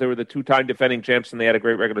assumed because they were the 2-time defending champs and they had a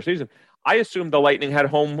great regular season. I assumed the Lightning had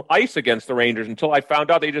home ice against the Rangers until I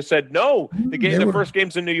found out they just said no. The first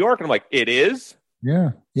game's in New York, and I'm like, it is.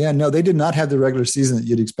 Yeah. No, they did not have the regular season that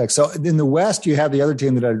you'd expect. So in the West, you have the other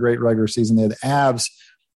team that had a great regular season. They had the Avs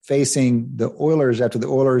facing the Oilers after the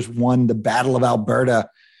Oilers won the Battle of Alberta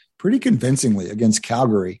pretty convincingly against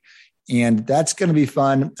Calgary. And that's going to be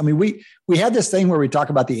fun. I mean, we had this thing where we talk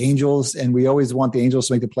about the Angels, and we always want the Angels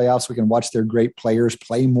to make the playoffs so we can watch their great players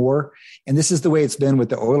play more. And this is the way it's been with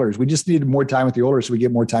the Oilers. We just needed more time with the Oilers so we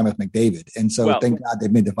get more time with McDavid. And so thank God they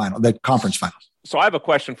made the conference finals. So I have a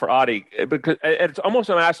question for Adi, because it's almost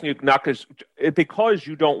I'm asking you not because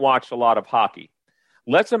you don't watch a lot of hockey.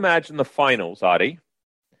 Let's imagine the finals, Adi,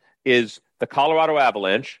 is the Colorado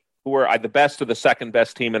Avalanche, who are the best of the second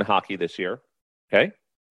best team in hockey this year, okay,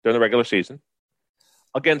 during the regular season,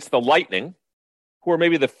 against the Lightning, who are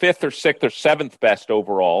maybe the 5th or 6th or 7th best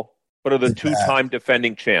overall, but are the 2-time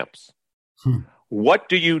defending champs. What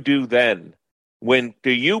do you do then? Do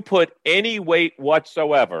you put any weight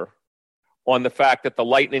whatsoever on the fact that the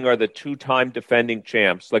Lightning are the 2-time defending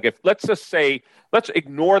champs? Like let's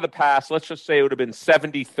ignore the past. Let's just say it would have been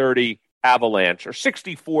 70-30 Avalanche or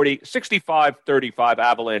 60-40, 65-35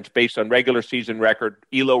 Avalanche based on regular season record,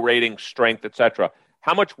 ELO rating, strength, etc.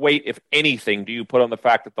 How much weight, if anything, do you put on the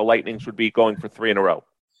fact that the Lightnings would be going for 3 in a row?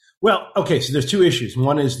 Well, okay, so there's 2 issues.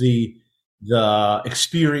 One is the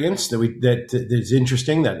experience that is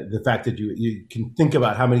interesting, that the fact that you can think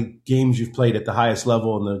about how many games you've played at the highest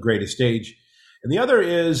level and the greatest stage. And the other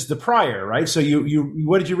is the prior, right? So you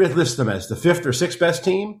what did you list them as? The 5th or 6th best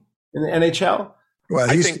team in the NHL? Well,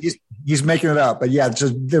 he's making it up, but yeah,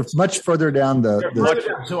 they're much further down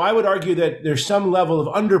So I would argue that there's some level of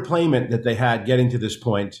underplayment that they had getting to this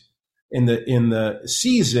point in the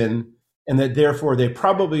season, and that therefore they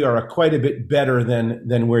probably are quite a bit better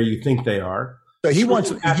than where you think they are. So he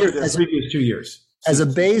wants after the previous 2 years. As a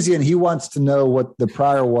Bayesian, he wants to know what the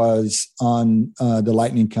prior was on the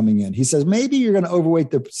Lightning coming in. He says maybe you're going to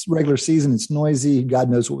overweight the regular season. It's noisy. God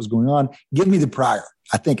knows what was going on. Give me the prior,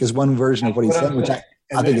 I think, is one version of what he said, which I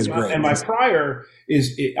think is great. And my prior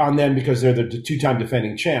is on them because they're the 2-time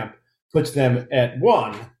defending champ, puts them at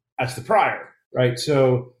 1. That's the prior, right?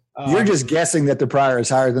 So you're just guessing that the prior is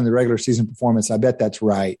higher than the regular season performance. I bet that's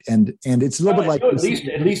right, and it's a little bit like at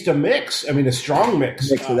least a mix. I mean, a strong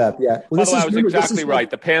mix. Mix it up, yeah. Well, I was exactly right.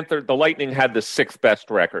 The Lightning had the 6th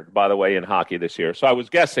best record, by the way, in hockey this year. So I was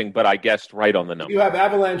guessing, but I guessed right on the number. You have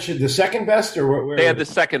Avalanche the 2nd best, or where they had the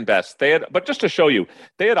 2nd best. But just to show you,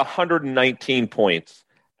 they had 119 points,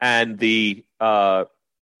 and the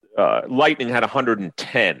Lightning had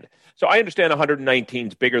 110. So I understand 119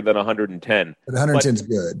 is bigger than 110. But 110 is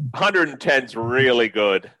good. 110 is really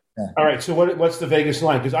good. Yeah. All right. So what's the Vegas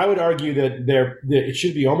line? Because I would argue that it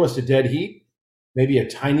should be almost a dead heat, maybe a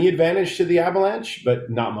tiny advantage to the Avalanche, but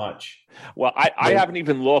not much. Well, I haven't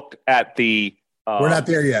even looked at the. We're not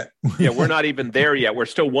there yet. Yeah, we're not even there yet. We're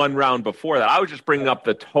still one round before that. I was just bringing up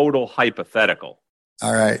the total hypothetical.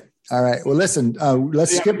 All right. Well, listen.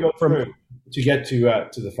 Let's skip to get to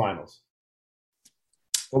the finals.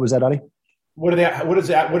 What was that, Adi? What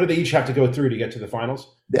do they each have to go through to get to the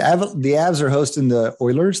finals? The Avs are hosting the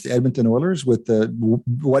Oilers, the Edmonton Oilers, with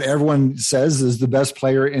what everyone says is the best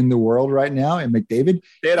player in the world right now, in McDavid.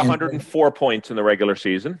 They had 104 points in the regular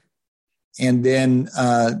season. And then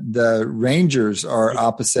the Rangers are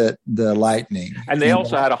opposite the Lightning. And they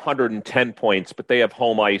also had 110 points, but they have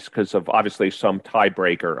home ice because of obviously some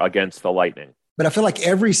tiebreaker against the Lightning. But I feel like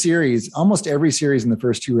almost every series in the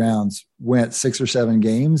first 2 rounds went 6 or 7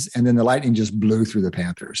 games, and then the Lightning just blew through the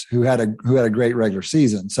Panthers, who had a great regular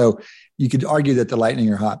season. So you could argue that the Lightning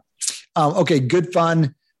are hot. Okay, good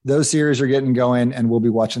fun. Those series are getting going, and we'll be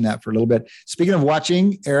watching that for a little bit. Speaking of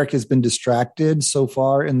watching, Eric has been distracted so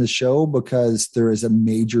far in the show because there is a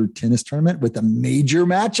major tennis tournament with a major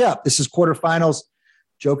matchup. This is quarterfinals.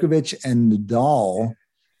 Djokovic and Nadal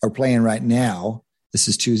are playing right now. This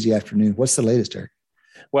is Tuesday afternoon. What's the latest, Eric?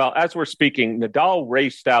 Well, as we're speaking, Nadal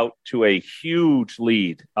raced out to a huge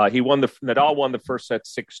lead. Nadal won the first set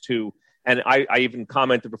 6-2. And I even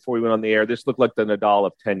commented before we went on the air, this looked like the Nadal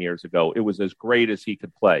of 10 years ago. It was as great as he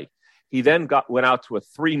could play. He then went out to a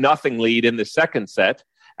 3-0 lead in the second set,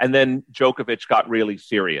 and then Djokovic got really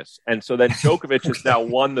serious. And so then Djokovic has now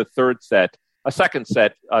won the second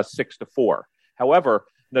set 6-4. However,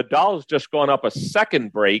 Nadal's just gone up a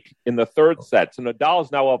second break in the third set. So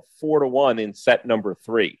Nadal's now up 4-1 in set number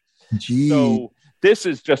 3. Gee. So this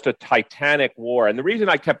is just a titanic war. And the reason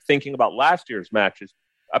I kept thinking about last year's matches,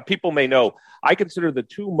 people may know, I consider the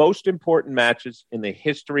 2 most important matches in the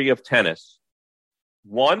history of tennis.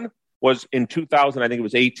 One was in 2000, I think it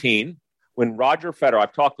was 18, when Roger Federer,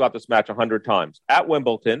 I've talked about this match 100 times, at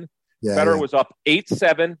Wimbledon, Federer was up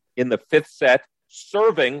 8-7 in the 5th set,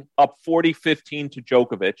 serving up 40-15 to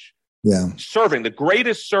Djokovic. Yeah. Serving, the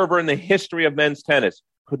greatest server in the history of men's tennis,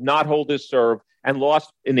 could not hold his serve and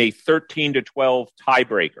lost in a 13-12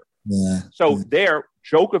 tiebreaker. Yeah. So there,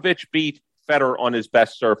 Djokovic beat Federer on his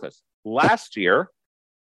best surface. Last year,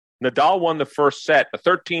 Nadal won the first set. The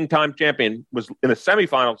 13-time champion was in the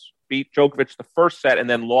semifinals, beat Djokovic the first set, and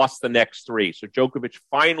then lost the next 3. So Djokovic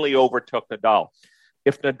finally overtook Nadal.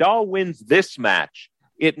 If Nadal wins this match,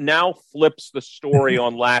 it now flips the story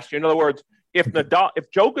on last year. In other words, if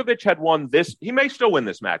Djokovic had won this, he may still win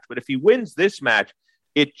this match, but if he wins this match,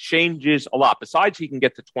 it changes a lot. Besides, he can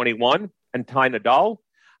get to 21 and tie Nadal.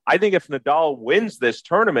 I think if Nadal wins this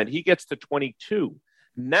tournament, he gets to 22.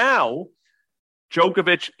 Now,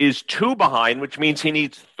 Djokovic is 2 behind, which means he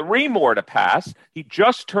needs 3 more to pass. He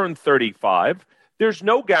just turned 35. There's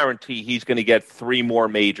no guarantee he's going to get 3 more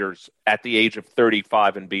majors at the age of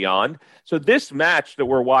 35 and beyond. So this match that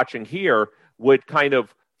we're watching here would kind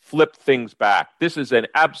of flip things back. This is an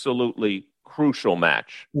absolutely crucial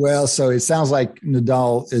match. Well, so it sounds like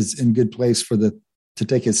Nadal is in good place to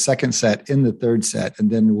take his second set in the third set,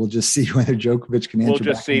 and then we'll just see whether Djokovic can answer. We'll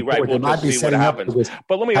just see, right? We'll just see what happens.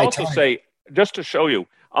 But let me also say, just to show you,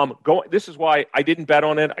 this is why I didn't bet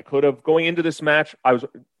on it. I could have. Going into this match,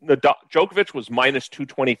 Djokovic was minus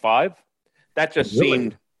 225. That just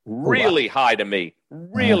seemed really high to me.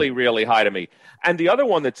 Really high to me. And the other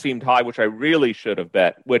one that seemed high, which I really should have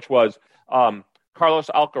bet, which was Carlos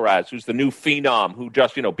Alcaraz, who's the new phenom, who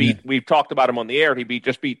just beat. We've talked about him on the air. He beat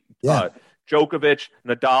Djokovic,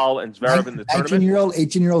 Nadal, and Zverev in the tournament.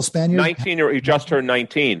 18-year-old Spaniard. 19-year-old. He just turned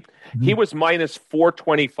 19. Mm-hmm. He was minus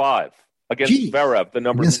 425 against Zverev, the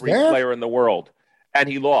number 3 player in the world, and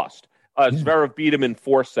he lost. Zverev beat him in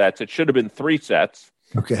 4 sets. It should have been 3 sets.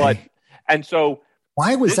 Okay.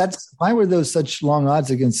 Why were those such long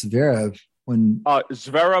odds against Zverev when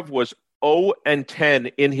Zverev was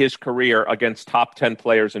 0-10 in his career against top 10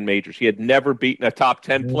 players in majors? He had never beaten a top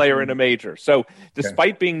 10 player in a major. So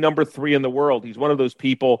despite being number 3 in the world, he's one of those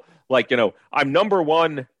people like, I'm number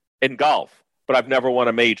 1 in golf, but I've never won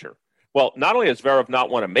a major. Well, not only has Zverev not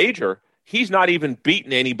won a major, he's not even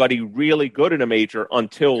beaten anybody really good in a major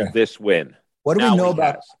until this win. What do we know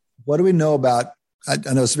about? I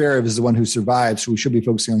know Zverev is the one who survived, so we should be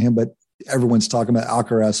focusing on him, but everyone's talking about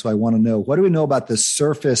Alcaraz, so I want to know, what do we know about the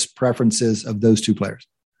surface preferences of those 2 players?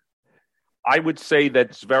 I would say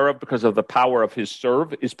that Zverev, because of the power of his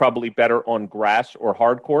serve, is probably better on grass or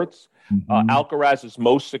hard courts. Mm-hmm. Alcaraz's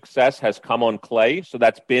most success has come on clay, so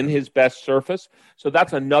that's been his best surface. So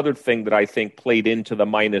that's another thing that I think played into the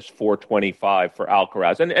minus 425 for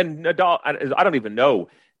Alcaraz. And Nadal, I don't even know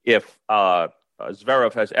if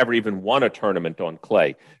Zverev has ever even won a tournament on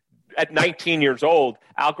clay. At 19 years old,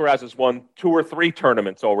 Alcaraz has won 2 or 3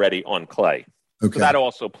 tournaments already on clay. Okay. So that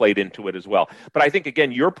also played into it as well. But I think,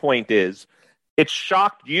 again, your point is, it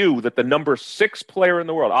shocked you that the number 6 player in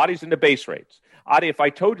the world, Adi's into base rates. Adi, if I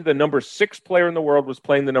told you the number 6 player in the world was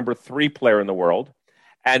playing the number 3 player in the world,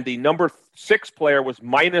 and the number 6 player was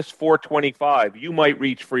minus 425, you might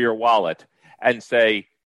reach for your wallet and say,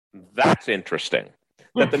 that's interesting.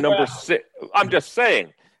 That the number 6, I'm just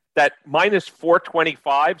saying, that minus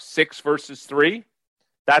 425, 6 versus 3,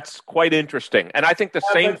 that's quite interesting. And I think the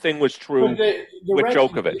same thing was true with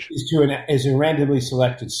Djokovic. Is a randomly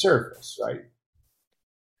selected surface, right?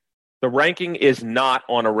 The ranking is not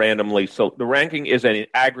on a randomly, so the ranking is an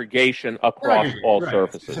aggregation across all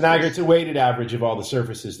surfaces. It's a weighted average of all the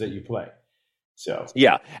surfaces that you play. So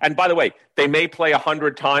yeah, and by the way, they may play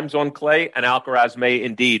 100 times on clay, and Alcaraz may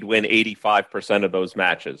indeed win 85% of those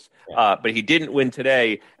matches. But he didn't win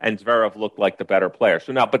today, and Zverev looked like the better player.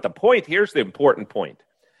 So now, but the point, here's the important point,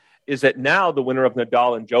 is that now the winner of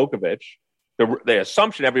Nadal and Djokovic, the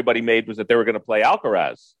assumption everybody made was that they were going to play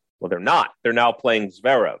Alcaraz. Well, they're not. They're now playing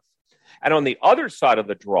Zverev. And on the other side of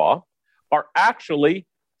the draw are actually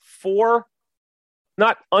 4,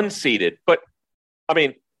 not unseeded, but, I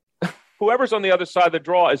mean, whoever's on the other side of the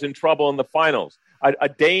draw is in trouble in the finals. A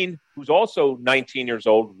Dane who's also 19 years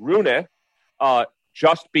old, Rune,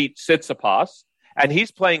 just beat Tsitsipas, and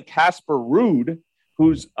he's playing Casper Ruud,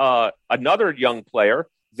 who's another young player.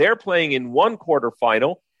 They're playing in one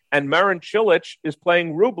quarterfinal. and Marin Cilic is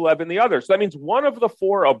playing Rublev in the other. So that means one of the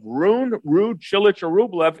four of Rune, Ruud, Cilic, or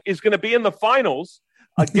Rublev is going to be in the finals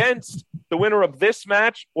against the winner of this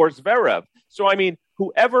match or Zverev. So, I mean,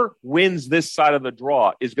 whoever wins this side of the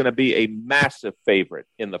draw is going to be a massive favorite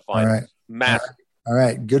in the finals. All right. Massive. All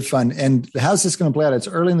right. Good fun. And how's this going to play out? It's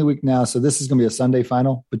early in the week now, so this is going to be a Sunday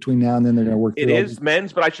final. Between now and then, they're going to work through it. It is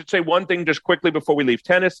men's, but I should say one thing just quickly before we leave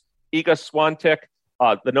tennis. Iga Swiatek,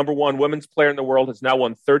 the number one women's player in the world, has now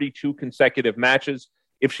won 32 consecutive matches.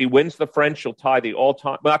 If she wins the French, she'll tie the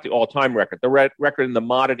all-time, well, not the all-time record, the record in the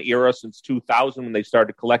modern era since 2000 when they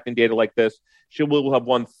started collecting data like this. She will have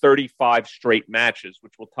won 35 straight matches,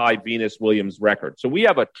 which will tie Venus Williams' record. So we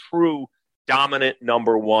have a true dominant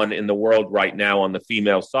number one in the world right now on the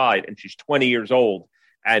female side, and she's 20 years old,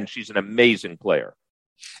 and she's an amazing player.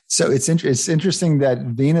 So it's interesting that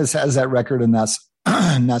Venus has that record and that's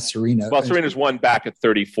not Serena. Well, Serena's won back at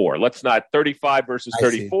 34. Let's not 35 versus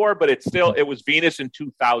 34, but it was Venus in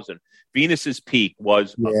 2000. Venus's peak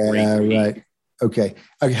was a great peak. Right. Okay.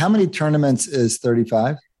 How many tournaments is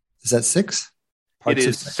 35? Is that 6? It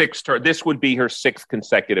is 6. This would be her 6th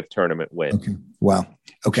consecutive tournament win. Okay. Wow.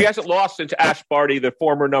 Okay. She hasn't lost since Ash Barty, the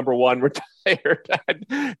former number one, retired.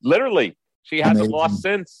 Literally, she hasn't lost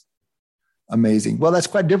since. Amazing. Well, that's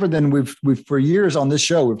quite different than we've for years on this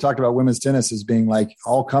show. We've talked about women's tennis as being like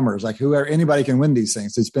all comers, like anybody can win these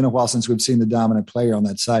things. It's been a while since we've seen the dominant player on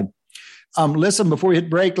that side. Listen, before we hit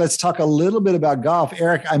break, let's talk a little bit about golf.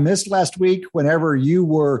 Eric, I missed last week whenever you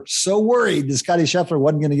were so worried that Scottie Scheffler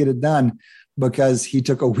wasn't going to get it done because he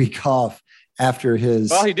took a week off after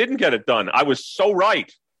his. Well, he didn't get it done. I was so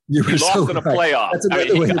right. He lost in a playoff. That's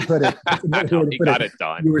another way to put it. He got it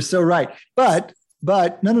done. You were so right. But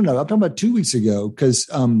no. I'm talking about 2 weeks ago because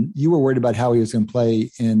you were worried about how he was going to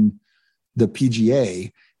play in the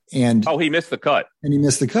PGA. And he missed the cut. And he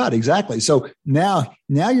missed the cut. Exactly. So now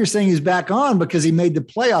you're saying he's back on because he made the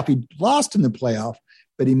playoff. He lost in the playoff,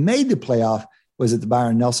 but he made the playoff. Was it the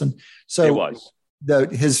Byron Nelson? So it was.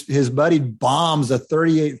 His buddy bombs a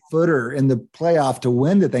 38-footer in the playoff to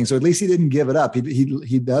win the thing. So at least he didn't give it up.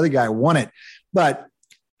 The other guy won it. But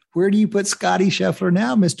where do you put Scottie Scheffler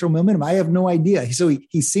now, Mr. Momentum? I have no idea. So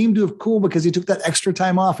he seemed to have cooled because he took that extra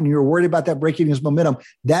time off and you were worried about that breaking his momentum.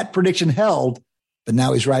 That prediction held, but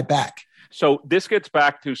now he's right back. So this gets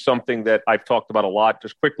back to something that I've talked about a lot,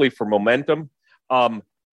 just quickly for momentum.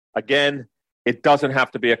 Again, it doesn't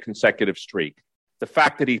have to be a consecutive streak. The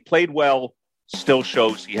fact that he played well still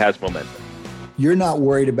shows he has momentum. You're not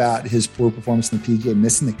worried about his poor performance in the PGA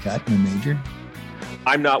missing the cut in the major?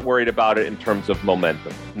 I'm not worried about it in terms of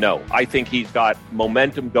momentum. No, I think he's got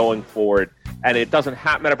momentum going forward, and it doesn't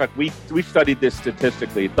have. Matter of fact, we studied this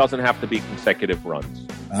statistically. It doesn't have to be consecutive runs.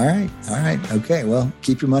 All right. Okay, well,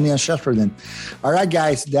 keep your money on Scheffler then. All right,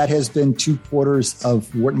 guys, that has been 2 quarters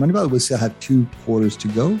of Wharton Moneyball. We still have 2 quarters to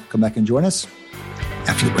go. Come back and join us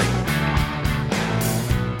after the break.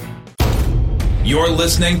 You're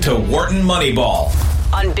listening to Wharton Moneyball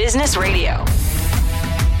on Business Radio.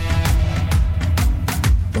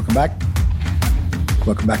 Welcome back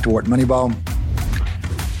to Wharton Moneyball.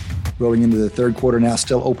 Rolling into the third quarter now,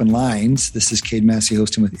 still open lines. This is Cade Massey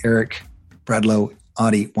hosting with Eric Bradlow,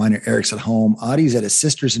 Audie Weiner. Eric's at home. Audie's at his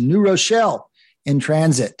sister's in New Rochelle in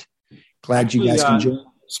transit. Glad you guys can join.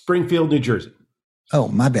 Springfield, New Jersey. Oh,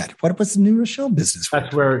 my bad. What's the New Rochelle business?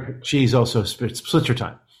 That's where she's also splits her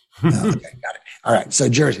time. Okay, got it. All right, so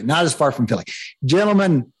Jersey, not as far from Philly.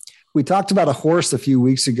 Gentlemen, we talked about a horse a few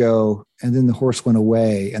weeks ago, and then the horse went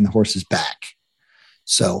away, and the horse is back.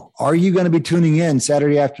 So are you going to be tuning in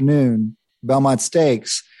Saturday afternoon, Belmont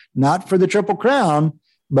Stakes, not for the Triple Crown,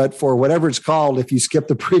 but for whatever it's called if you skip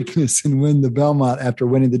the Preakness and win the Belmont after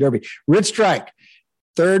winning the Derby? Rich Strike,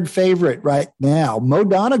 third favorite right now. Mo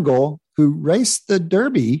Donegal, who raced the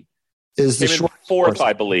Derby, is the short fourth, horse.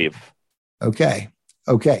 I believe. Okay.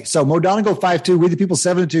 So Mo Donegal 5-2, We the People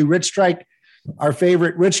 7-2. Rich Strike, our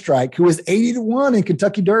favorite Rich Strike, who is 80-1 in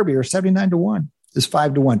Kentucky Derby, or 79-1, is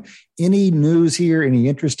 5-1. Any news here? Any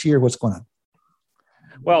interest here? What's going on?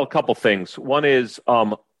 Well, a couple things. One is,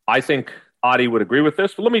 I think Audie would agree with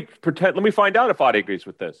this, but let me find out if Audie agrees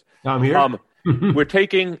with this. I'm here. We're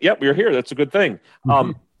taking. Yep, you're here. That's a good thing.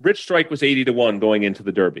 Rich Strike was 80-1 going into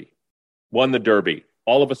the Derby, won the Derby.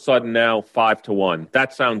 All of a sudden now 5-1.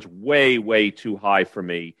 That sounds way, way too high for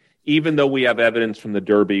me. Even though we have evidence from the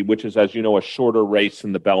Derby, which is, as you know, a shorter race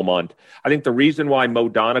than the Belmont. I think the reason why Mo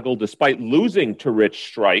Donegal, despite losing to Rich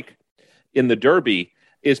Strike in the Derby,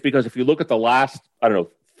 is because if you look at the last,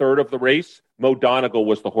 third of the race, Mo Donegal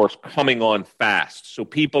was the horse coming on fast. So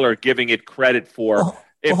people are giving it credit for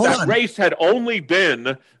if that race had only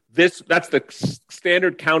been That's the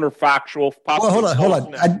standard counterfactual. Well, hold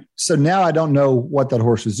on. So now I don't know what that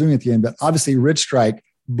horse was doing at the end, but obviously Rich Strike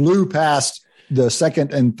blew past the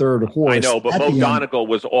second and third horse. I know, but Mo Donegal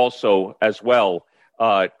was also as well,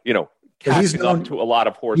 catching up to a lot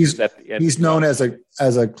of horses at the end. He's known as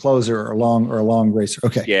a closer or a long racer.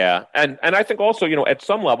 Okay. Yeah. And I think also, at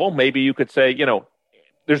some level, maybe you could say,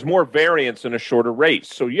 there's more variance in a shorter race.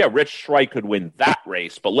 So, yeah, Rich Strike could win that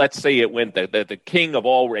race, but let's say it went the king of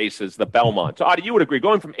all races, the Belmont. So, Adi, you would agree,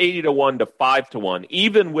 going from 80-1 to 5-1,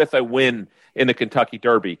 even with a win in the Kentucky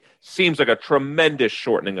Derby, seems like a tremendous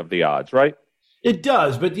shortening of the odds, right? It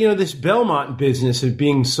does, but this Belmont business of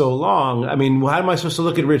being so long, I mean, how am I supposed to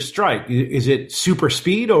look at Rich Strike? Is it super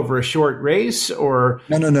speed over a short race, or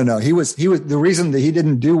no? He was the reason that he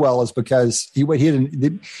didn't do well is because he won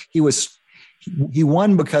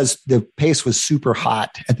because the pace was super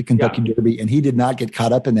hot at the Kentucky Derby, and he did not get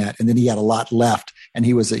caught up in that. And then he had a lot left, and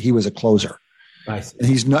he was a closer. Nice. And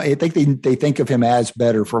he's not. I think they think of him as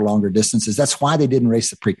better for longer distances. That's why they didn't race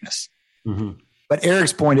the Preakness. Mm-hmm. But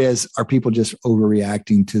Eric's point is, are people just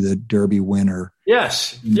overreacting to the Derby winner?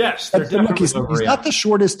 Yes. They're definitely he's not the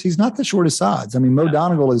shortest. He's not the shortest odds. I mean, Mo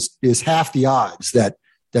Donegal is half the odds that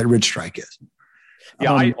Rich Strike is.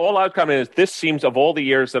 Yeah, all I've come in is this seems, of all the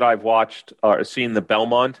years that I've watched or seen the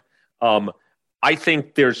Belmont, I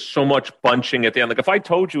think there's so much bunching at the end. Like if I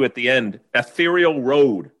told you at the end, Ethereal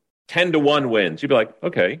Road, 10-1 wins, you'd be like,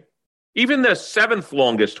 okay. Even the seventh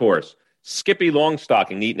longest horse, Skippy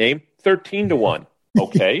Longstocking, neat name, 13-1.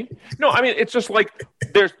 Okay. No, I mean, it's just like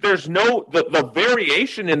there's no the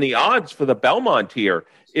variation in the odds for the Belmont here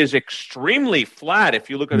is extremely flat if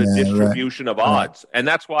you look at a distribution of odds. And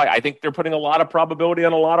that's why I think they're putting a lot of probability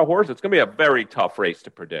on a lot of horses. It's going to be a very tough race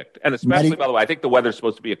to predict. And especially, by the way, I think the weather's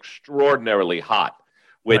supposed to be extraordinarily hot,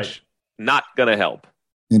 which not going to help.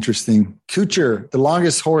 Interesting. Kuchar, the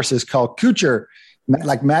longest horse is called Kuchar,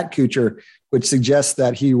 like Matt Kuchar, which suggests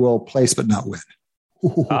that he will place but not win.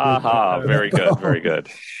 Very good. Very good.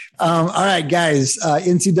 All right, guys,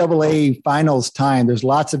 NCAA finals time. There's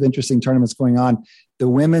lots of interesting tournaments going on. The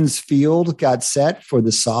women's field got set for the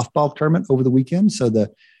softball tournament over the weekend. So the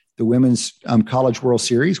women's College World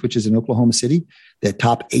Series, which is in Oklahoma City, the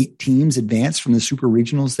top 8 teams advanced from the super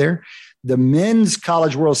regionals there. The men's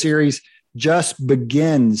College World Series just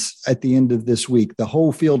begins at the end of this week. The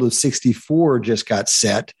whole field of 64 just got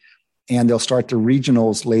set, and they'll start the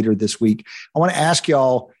regionals later this week. I want to ask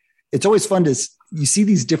y'all, it's always fun to you see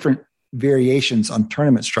these different variations on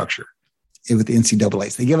tournament structure with the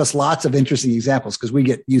NCAAs. They give us lots of interesting examples because we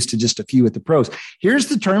get used to just a few at the pros. Here's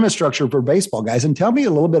the tournament structure for baseball, guys, and tell me a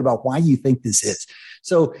little bit about why you think this is.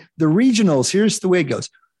 So the regionals, here's the way it goes.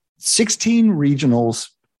 16 regionals,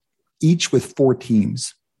 each with 4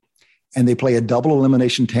 teams, and they play a double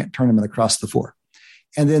elimination tournament across the 4.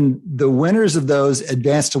 And then the winners of those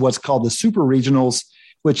advance to what's called the super regionals,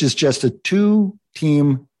 which is just a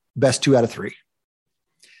 2-team best 2 out of 3.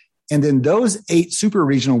 And then those 8 super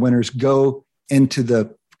regional winners go into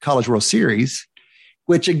the College World Series,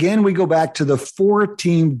 which again, we go back to the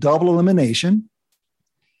 4-team double elimination.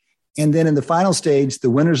 And then in the final stage, the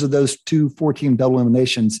winners of those 2 4-team double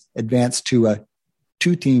eliminations advance to a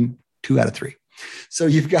 2-team 2 out of 3. So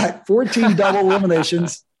you've got 4-team double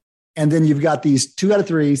eliminations, and then you've got these 2 out of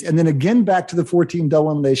 3s, and then again back to the 4-team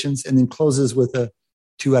double eliminations, and then closes with a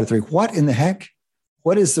 2 out of 3. What in the heck?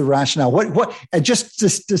 What is the rationale? What? Just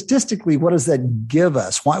statistically, what does that give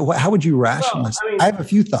us? How would you rationalize? Well, I have a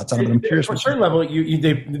few thoughts on it, but I'm curious. At a certain level,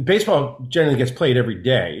 baseball generally gets played every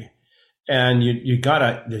day, and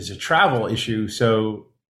there's a travel issue, so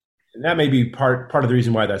that may be part of the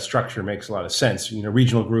reason why that structure makes a lot of sense.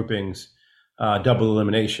 Regional groupings, double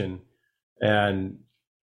elimination, and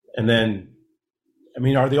then. I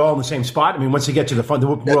mean, are they all in the same spot? I mean, once they get to the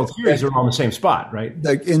World Series, they're all in the same spot, right?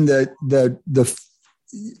 The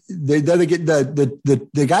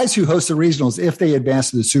guys who host the regionals, if they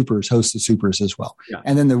advance to the supers, host the supers as well. Yeah.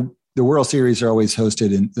 And then the World Series are always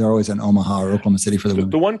hosted, and they're always in Omaha or Oklahoma City for the women.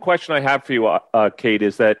 The one question I have for you, Kate,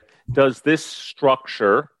 is that does this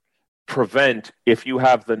structure prevent if you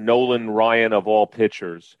have the Nolan Ryan of all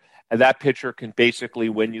pitchers? And that pitcher can basically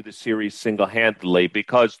win you the series single-handedly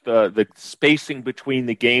because the spacing between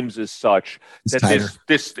the games is such that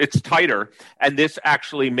it's tighter, and this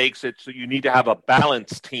actually makes it so you need to have a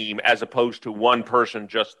balanced team as opposed to one person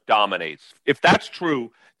just dominates. If that's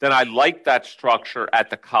true, then I like that structure at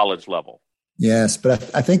the college level. Yes, but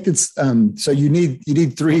I think it's so you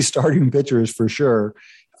need 3 starting pitchers for sure.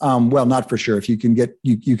 Well, not for sure. If you can get,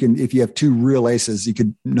 you can, if you have two real aces, you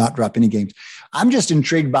could not drop any games. I'm just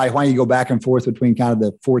intrigued by why you go back and forth between kind of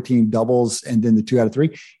the 4-team doubles and then the 2 out of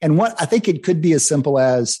 3. And what I think it could be as simple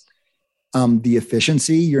as the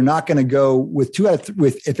efficiency. You're not going to go with 2 out of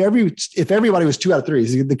 3. If everybody was 2 out of 3,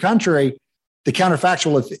 the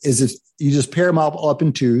counterfactual is if you just pair them all up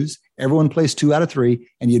in twos, everyone plays 2 out of 3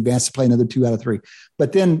 and you advance to play another 2 out of 3.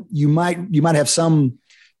 But then you might have some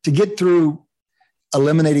to get through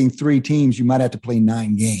eliminating 3 teams, you might have to play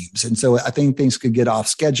 9 games. And so I think things could get off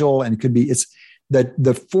schedule, and it could be, it's that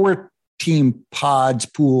the 4-team pods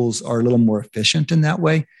pools are a little more efficient in that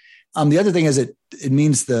way. The other thing is it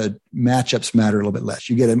means the matchups matter a little bit less.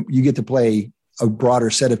 You get to play a broader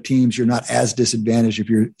set of teams. You're not as disadvantaged if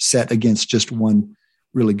you're set against just one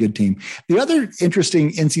really good team. The other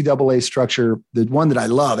interesting NCAA structure, the one that I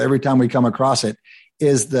love every time we come across it,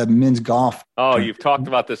 is the men's golf. Oh, you've talked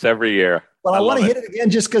about this every year. Well, I want to hit it again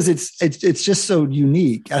just because it's just so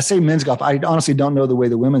unique. I say men's golf. I honestly don't know the way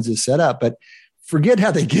the women's is set up, but forget how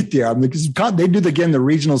they get there. I mean, because they do the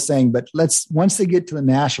regional thing, but once they get to the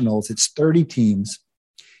nationals, it's 30 teams.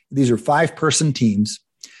 These are 5-person teams,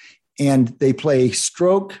 and they play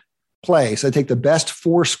stroke play. So they take the best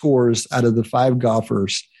 4 scores out of the 5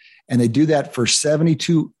 golfers, and they do that for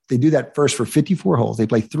 72. They do that first for 54 holes. They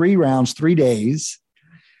play 3 rounds, 3 days,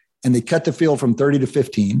 and they cut the field from 30 to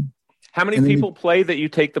 15. How many people play that you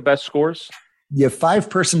take the best scores? You have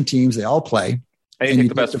 5-person teams. They all play. And you take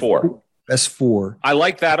the best 4. Best 4. I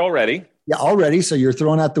like that already. Yeah, already. So you're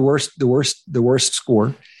throwing out the worst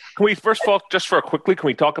score. Can we first of all, just for quickly, can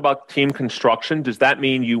we talk about team construction? Does that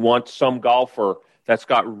mean you want some golfer that's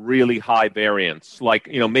got really high variance? Like,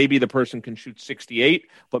 maybe the person can shoot 68,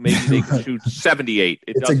 but maybe they can shoot 78.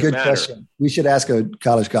 It's a good question. We should ask a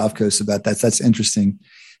college golf coach about that. That's interesting.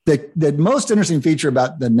 The most interesting feature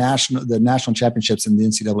about the national championships in the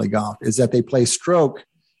NCAA golf is that they play stroke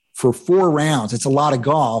for 4 rounds. It's a lot of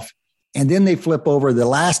golf. And then they flip over the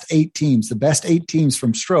last 8 teams. The best 8 teams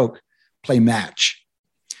from stroke play match.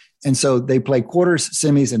 And so they play quarters,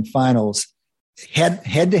 semis, and finals, head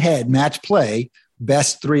to head match play,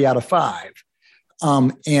 best 3 out of 5.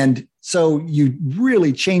 And so you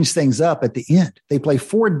really change things up at the end. They play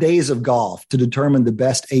 4 days of golf to determine the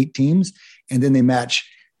best 8 teams. And then they match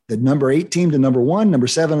the number 8 team to number 1, number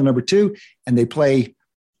 7 to number 2. And they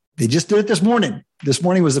just did it this morning. This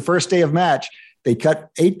morning was the first day of match. They cut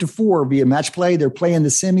 8 to 4 via match play. They're playing the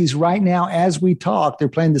semis right now as we talk. They're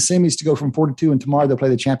playing the semis to go from 4 to 2, and tomorrow they'll play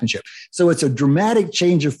the championship. So it's a dramatic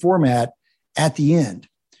change of format at the end.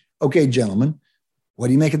 Okay, gentlemen, what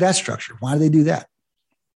do you make of that structure? Why do they do that?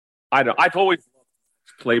 I don't. I've always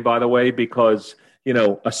loved play, by the way, because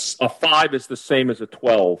a 5 is the same as a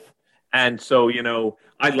 12, and so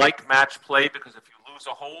I like match play because if you lose a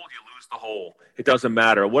hole, you lose the hole. It doesn't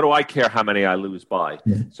matter. What do I care how many I lose by?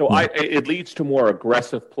 Yeah. So it leads to more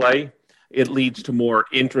aggressive play. It leads to more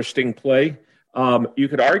interesting play. You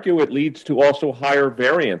could argue it leads to also higher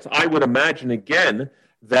variance. I would imagine, again,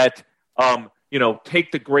 that,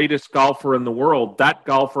 take the greatest golfer in the world. That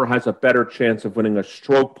golfer has a better chance of winning a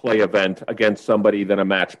stroke play event against somebody than a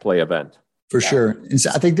match play event. For sure. And so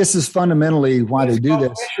I think this is fundamentally why they do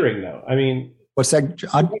this. Measuring, though. I mean, what's that,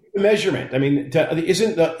 John? The measurement. I mean,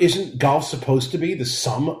 isn't golf supposed to be the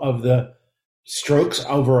sum of the strokes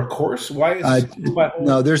over a course? Why is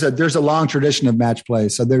no? There's a long tradition of match play,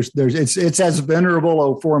 so it's as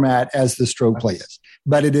venerable a format as the stroke play is,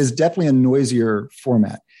 but it is definitely a noisier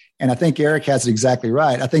format. And I think Eric has it exactly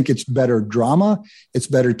right. I think it's better drama, it's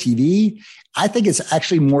better TV. I think it's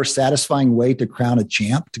actually a more satisfying way to crown a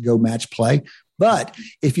champ to go match play. But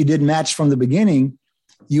if you did match from the beginning,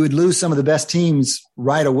 you would lose some of the best teams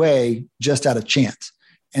right away just out of chance.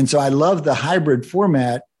 And so I love the hybrid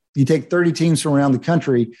format. You take 30 teams from around the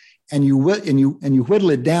country and you whittle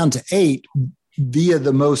it down to 8 via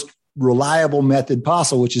the most reliable method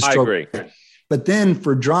possible, which is stroke. I agree. But then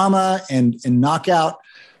for drama and knockout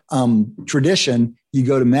tradition, you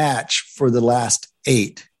go to match for the last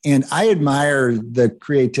 8. And I admire the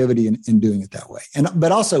creativity in doing it that way.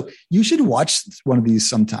 But also, you should watch one of these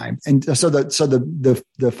sometime. And so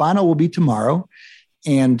the final will be tomorrow,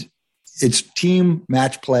 and it's team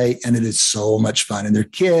match play, and it is so much fun. And they're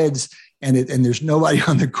kids, and there's nobody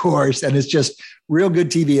on the course, and it's just real good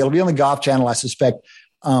TV. It'll be on the Golf Channel, I suspect.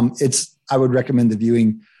 I would recommend the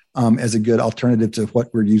viewing as a good alternative to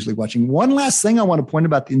what we're usually watching. One last thing I want to point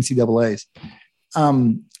about the NCAAs.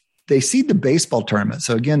 They seed the baseball tournament.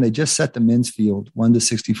 So again, they just set the men's field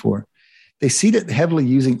 1-64. They seed it heavily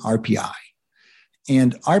using RPI.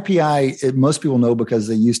 And RPI, most people know because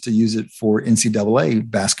they used to use it for NCAA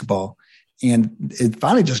basketball. And it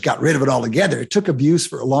finally just got rid of it altogether. It took abuse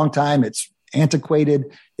for a long time. It's antiquated.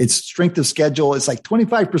 It's strength of schedule. It's like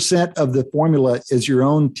 25% of the formula is your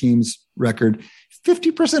own team's record.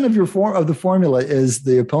 50% of the formula is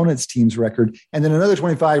the opponent's team's record. And then another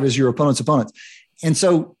 25 is your opponent's opponents. And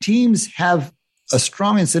so teams have a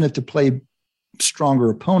strong incentive to play stronger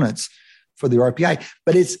opponents for the RPI.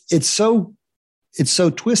 But it's so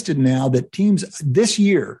twisted now that teams this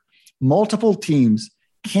year, multiple teams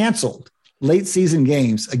canceled late season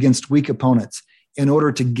games against weak opponents in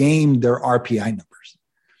order to game their RPI numbers.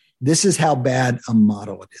 This is how bad a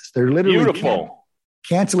model it is. They're literally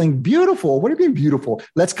canceling. Beautiful. What do you mean beautiful?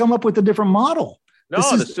 Let's come up with a different model.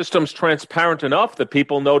 No, the system's transparent enough that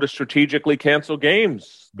people know to strategically cancel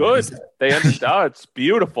games. Good. They understand. It's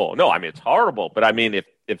beautiful. No, I mean, it's horrible. But I mean,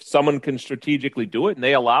 if someone can strategically do it and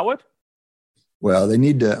they allow it. Well, they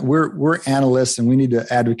need to, we're analysts and we need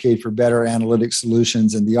to advocate for better analytic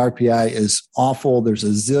solutions. And the RPI is awful. There's a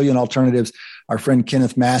zillion alternatives. Our friend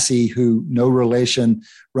Kenneth Massey, who no relation,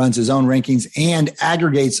 runs his own rankings and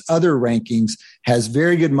aggregates other rankings, has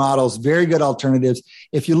very good models, very good alternatives.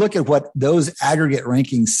 If you look at what those aggregate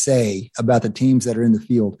rankings say about the teams that are in the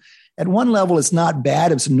field, at one level, it's not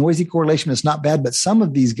bad. It's a noisy correlation. It's not bad. But some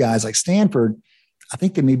of these guys like Stanford, I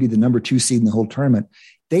think they may be the number 2 seed in the whole tournament.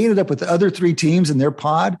 They ended up with the other 3 teams in their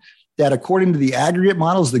pod that, according to the aggregate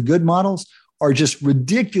models, the good models, are just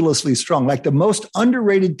ridiculously strong. Like the most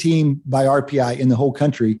underrated team by RPI in the whole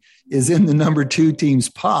country is in the number 2 team's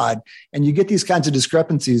pod. And you get these kinds of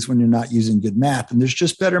discrepancies when you're not using good math. And there's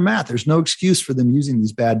just better math. There's no excuse for them using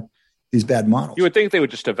these bad models. You would think they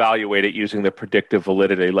would just evaluate it using the predictive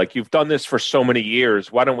validity. Like, you've done this for so many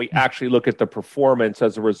years. Why don't we actually look at the performance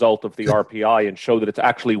as a result of the RPI and show that it's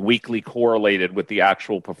actually weakly correlated with the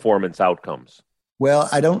actual performance outcomes? Well,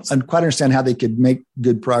 I don't quite understand how they could make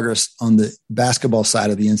good progress on the basketball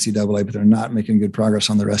side of the NCAA, but they're not making good progress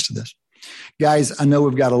on the rest of this. Guys, I know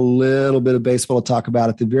we've got a little bit of baseball to talk about.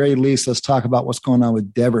 At the very least, let's talk about what's going on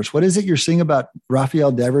with Devers. What is it you're seeing about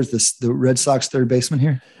Rafael Devers, the Red Sox third baseman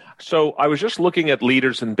here? So I was just looking at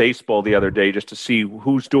leaders in baseball the other day just to see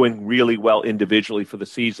who's doing really well individually for the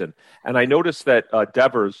season. And I noticed that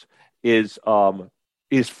Devers is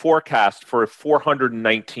forecast for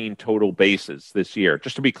 419 total bases this year.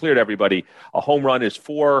 Just to be clear to everybody, a home run is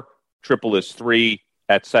 4, triple is 3,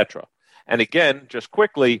 etc. And again, just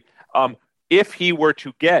quickly, if he were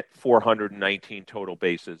to get 419 total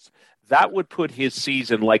bases, that would put his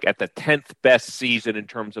season like at the 10th best season in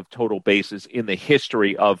terms of total bases in the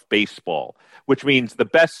history of baseball, which means the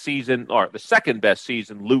best season, or the second best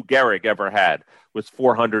season Lou Gehrig ever had, was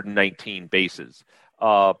 419 bases.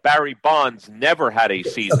 Barry Bonds never had a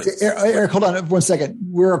season. Okay, Eric, hold on 1 second.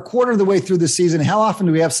 We're a quarter of the way through the season. How often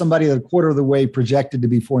do we have somebody a quarter of the way projected to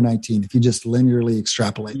be 419 if you just linearly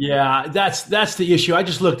extrapolate? Yeah, that's the issue. I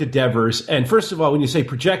just looked at Devers, and first of all, when you say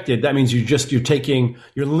projected, that means you're linearly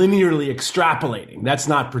extrapolating. That's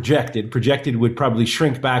not projected. Projected would probably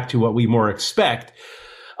shrink back to what we more expect.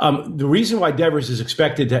 The reason why Devers is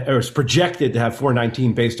projected to have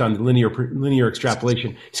 419 based on the linear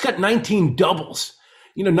extrapolation, he's got 19 doubles.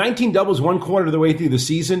 19 doubles 1 quarter of the way through the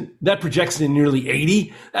season, that projects in nearly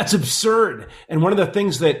 80. That's absurd. And one of the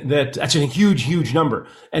things that's a huge, huge number.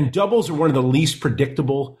 And doubles are one of the least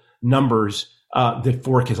predictable numbers that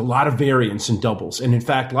forecast. A lot of variance in doubles. And in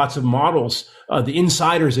fact, lots of models, the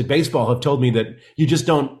insiders at baseball have told me that you just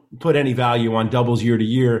don't put any value on doubles year to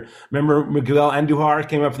year. Remember Miguel Andujar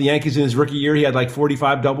came up for the Yankees in his rookie year. He had like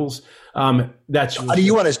 45 doubles. That's How do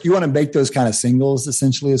you want to make those kind of singles,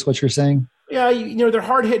 essentially, is what you're saying? Yeah, they're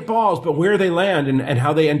hard hit balls, but where they land and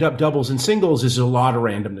how they end up doubles and singles is a lot of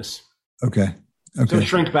randomness. Okay. So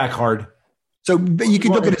shrink back hard. So you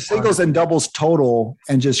can look at the singles and doubles total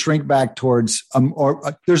and just shrink back towards,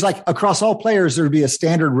 there's like across all players, there would be a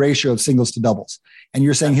standard ratio of singles to doubles. And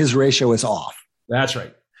you're saying his ratio is off. That's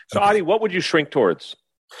right. So Adi, what would you shrink towards?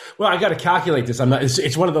 Well, I got to calculate this.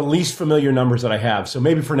 It's one of the least familiar numbers that I have. So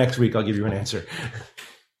maybe for next week, I'll give you an answer.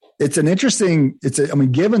 It's an interesting.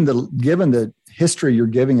 Given the history you're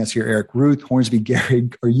giving us here, Eric, Ruth, Hornsby,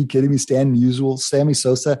 Gehrig, are you kidding me? Stan Musial, Sammy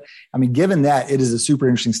Sosa. Given that, it is a super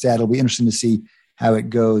interesting stat. It'll be interesting to see how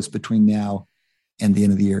it goes between now and the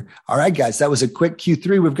end of the year. All right, guys, that was a quick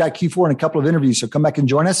Q3. We've got Q4 and a couple of interviews, so come back and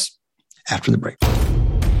join us after the break.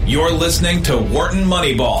 You're listening to Wharton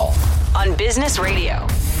Moneyball on Business Radio.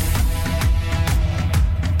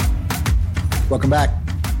 Welcome back.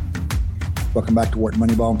 Welcome back to Wharton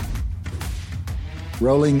Moneyball.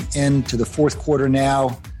 Rolling into the fourth quarter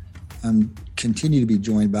now. Continue to be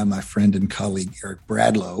joined by my friend and colleague, Eric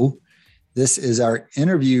Bradlow. This is our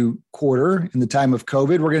interview quarter in the time of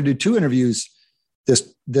COVID. We're going to do 2 interviews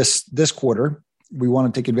this quarter, we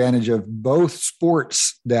want to take advantage of both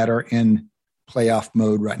sports that are in playoff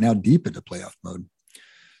mode right now, deep into playoff mode.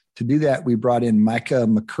 To do that, we brought in Micah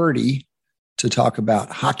McCurdy to talk about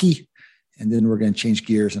hockey, and then we're going to change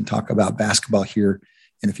gears and talk about basketball here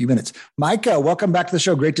in a few minutes. Micah, welcome back to the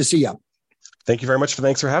show. Great to see you. Thank you very much.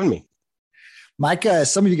 Thanks for having me. Micah,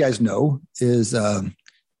 as some of you guys know, is a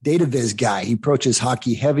data viz guy. He approaches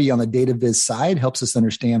hockey heavy on the data viz side, helps us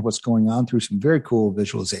understand what's going on through some very cool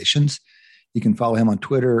visualizations. You can follow him on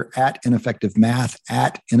Twitter @ineffectivemath.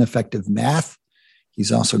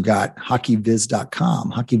 He's also got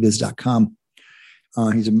hockeyviz.com.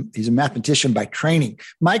 He's a mathematician by training.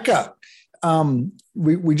 Micah,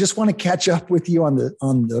 we just want to catch up with you on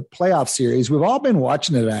the playoff series. We've all been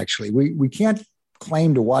watching it, actually. We can't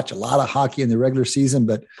claim to watch a lot of hockey in the regular season,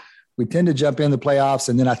 but we tend to jump in the playoffs.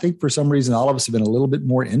 And then I think for some reason, all of us have been a little bit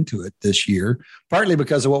more into it this year, partly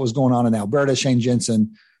because of what was going on in Alberta. Shane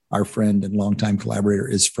Jensen, our friend and longtime collaborator,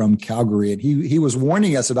 is from Calgary. And he was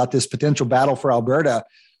warning us about this potential battle for Alberta,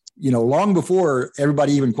 long before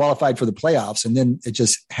everybody even qualified for the playoffs. And then it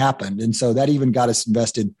just happened. And so that even got us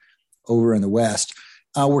invested over in the West.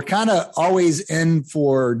 We're kind of always in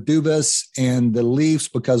for Dubas and the Leafs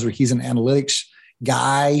because he's an analytics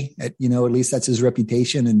guy. At least that's his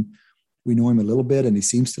reputation. And we know him a little bit and he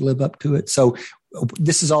seems to live up to it. So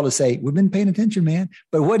this is all to say, we've been paying attention, man.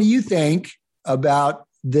 But what do you think about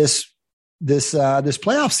this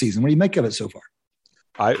playoff season? What do you make of it so far?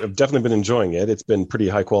 I've definitely been enjoying it. It's been pretty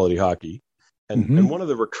high quality hockey. And one of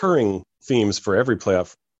the recurring themes for every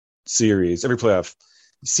playoff series, every playoff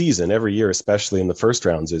season, every year, especially in the first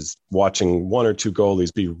rounds, is watching one or two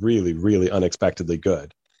goalies be really, really unexpectedly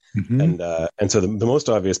good. And so the most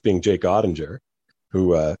obvious being Jake Ottinger,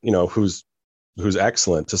 who who's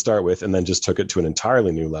excellent to start with, and then just took it to an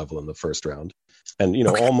entirely new level in the first round. And,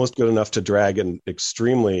 almost good enough to drag an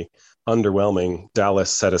extremely underwhelming Dallas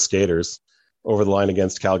set of skaters over the line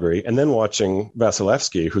against Calgary. And then watching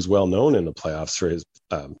Vasilevsky, who's well known in the playoffs for his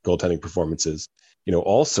goaltending performances,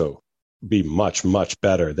 also be much, much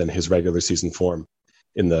better than his regular season form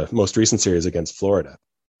in the most recent series against Florida.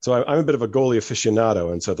 So I'm a bit of a goalie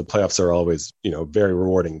aficionado, and so the playoffs are always, very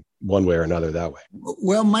rewarding one way or another that way.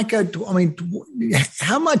 Well, Micah,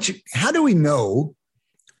 how do we know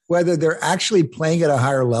whether they're actually playing at a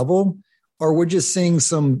higher level or we're just seeing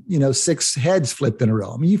some, 6 heads flipped in a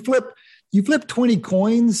row? I mean, you flip 20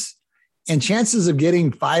 coins and chances of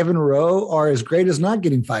getting 5 in a row are as great as not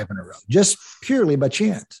getting 5 in a row, just purely by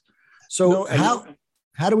chance. So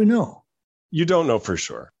how do we know? You don't know for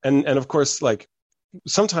sure. And of course,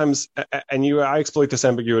 sometimes, I exploit this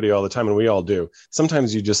ambiguity all the time, and we all do.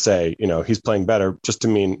 Sometimes you just say, he's playing better just to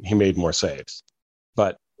mean he made more saves.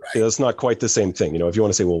 But it's not quite the same thing. If you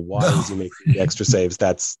want to say, well, why is he making the extra saves?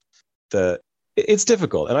 It's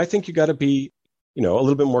difficult. And I think you got to be, a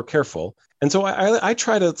little bit more careful. And so I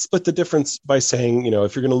try to split the difference by saying,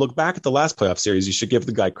 if you're going to look back at the last playoff series, you should give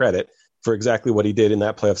the guy credit for exactly what he did in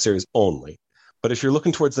that playoff series only. But if you're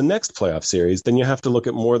looking towards the next playoff series, then you have to look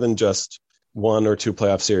at more than just 1 or 2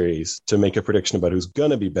 playoff series to make a prediction about who's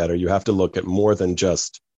going to be better. You have to look at more than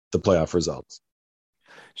just the playoff results.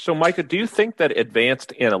 So, Micah, do you think that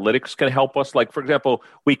advanced analytics can help us? Like, for example,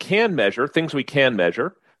 we can measure,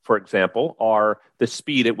 for example, are the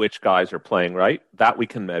speed at which guys are playing, right? That we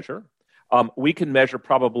can measure. We can measure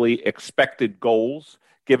probably expected goals,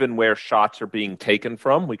 given where shots are being taken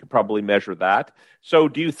from. We could probably measure that. So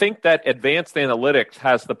do you think that advanced analytics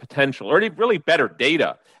has the potential, or really better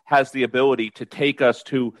data, has the ability to take us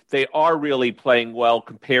to they are really playing well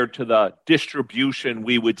compared to the distribution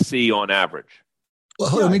we would see on average?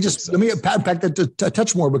 Well, let me unpack that a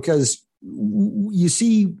touch more, because you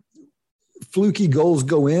see fluky goals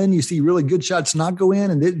go in, you see really good shots not go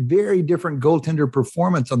in, and very different goaltender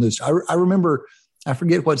performance on this. I remember, I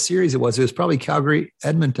forget what series it was. It was probably Calgary,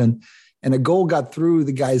 Edmonton, and a goal got through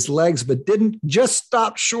the guy's legs, but didn't just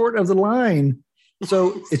stop short of the line.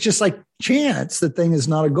 So it's just like chance the thing is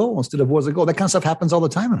not a goal instead of was a goal. That kind of stuff happens all the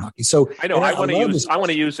time in hockey. So I know I want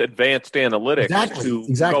to use advanced analytics to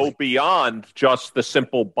go beyond just the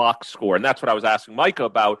simple box score. And that's what I was asking Micah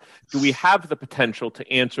about. Do we have the potential to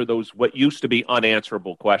answer those what used to be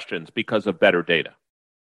unanswerable questions because of better data?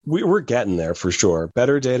 We're getting there for sure.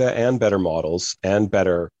 Better data and better models and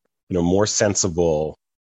better, more sensible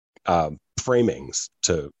framings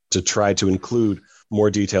to try to include more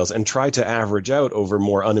details and try to average out over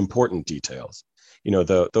more unimportant details.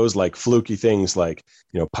 Those like fluky things like,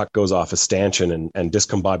 puck goes off a stanchion and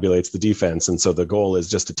discombobulates the defense. And so the goal is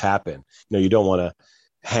just a tap in. You don't want to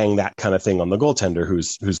hang that kind of thing on the goaltender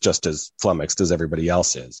who's just as flummoxed as everybody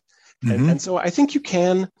else is. And so I think you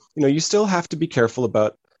can, you still have to be careful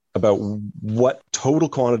about what total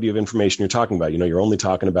quantity of information you're talking about. You're only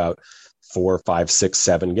talking about 4, 5, 6,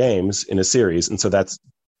 7 games in a series. And so that's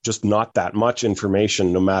just not that much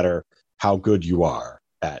information, no matter how good you are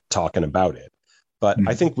at talking about it. But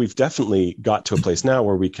I think we've definitely got to a place now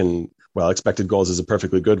where we can, expected goals is a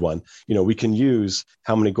perfectly good one. We can use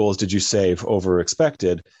how many goals did you save over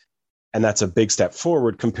expected. And that's a big step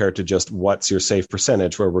forward compared to just what's your save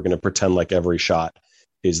percentage, where we're going to pretend like every shot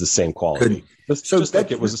is the same quality. Just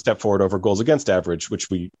like it was a step forward over goals against average, which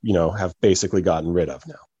we, have basically gotten rid of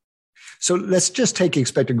now. So let's just take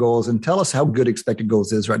expected goals and tell us how good expected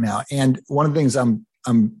goals is right now. And one of the things I've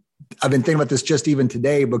been thinking about this just even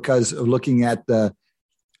today because of looking at the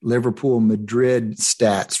Liverpool-Madrid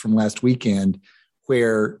stats from last weekend,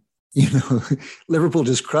 where Liverpool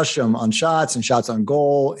just crushed them on shots and shots on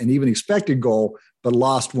goal and even expected goal, but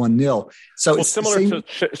lost 1-0. So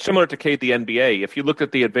similar to Kate, the NBA. If you look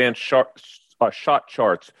at the advanced shot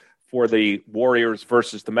charts for the Warriors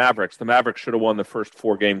versus the Mavericks should have won the first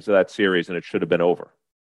 4 games of that series, and it should have been over.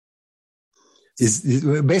 Is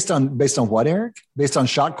based on what, Eric? Based on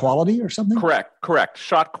shot quality or something? Correct.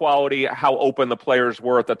 Shot quality, how open the players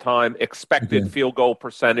were at the time, expected field goal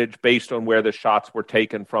percentage based on where the shots were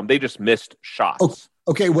taken from. They just missed shots.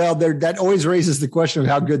 Okay. Well, that always raises the question of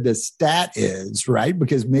how good the stat is, right?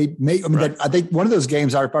 Because I think one of those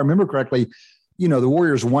games, if I remember correctly, the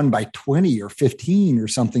Warriors won by 20 or 15 or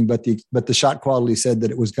something, but the shot quality said that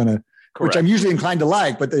it was going to, which I'm usually inclined to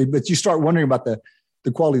like, but you start wondering about the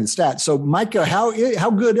quality of the stats. So, Micah, how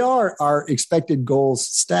good are our expected goals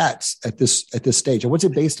stats at this stage, and what's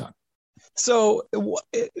it based on? So,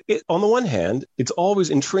 on the one hand, it's always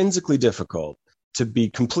intrinsically difficult to be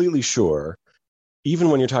completely sure, even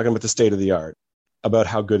when you're talking about the state of the art, about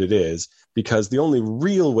how good it is, because the only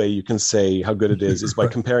real way you can say how good it is by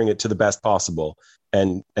comparing it to the best possible,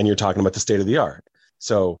 and you're talking about the state of the art.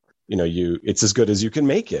 So, it's as good as you can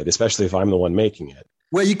make it, especially if I'm the one making it.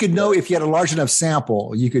 Well, you could know if you had a large enough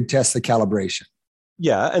sample, you could test the calibration.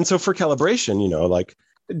 Yeah. And so for calibration,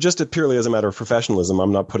 just purely as a matter of professionalism,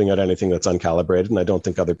 I'm not putting out anything that's uncalibrated, and I don't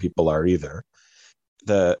think other people are either.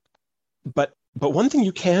 But one thing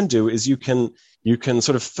you can do is you can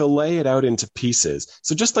sort of fillet it out into pieces.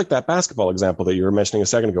 So just like that basketball example that you were mentioning a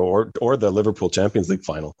second ago, or the Liverpool Champions League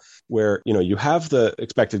final, where, you have the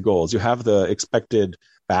expected goals, you have the expected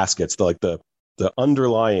baskets, the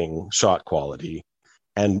underlying shot quality,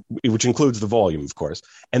 and which includes the volume, of course.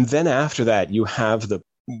 And then after that, you have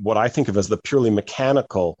what I think of as the purely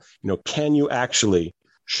mechanical, can you actually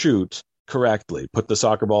shoot correctly, put the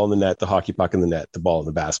soccer ball in the net, the hockey puck in the net, the ball in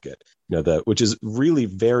the basket, which is really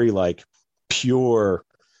very pure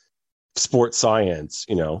sports science.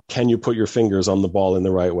 Can you put your fingers on the ball in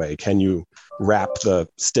the right way? Can you wrap the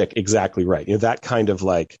stick exactly right? That kind of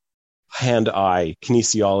hand-eye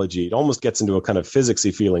kinesiology. It almost gets into a kind of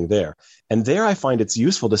physicsy feeling there. And there I find it's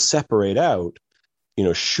useful to separate out,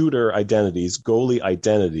 shooter identities, goalie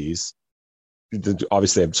identities.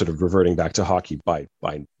 Obviously, I'm sort of reverting back to hockey by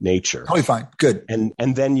nature. Totally fine. Good. And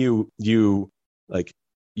then you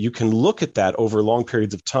can look at that over long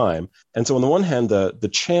periods of time. And so on the one hand, the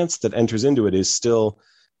chance that enters into it is still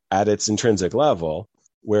at its intrinsic level,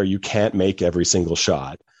 where you can't make every single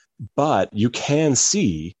shot, but you can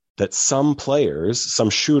see that some players, some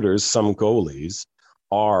shooters, some goalies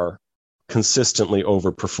are consistently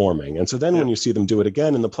overperforming. And so then when you see them do it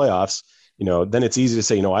again in the playoffs, then it's easy to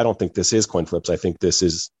say, I don't think this is coin flips. I think this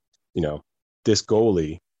is, this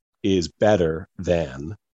goalie is better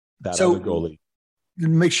than that other goalie.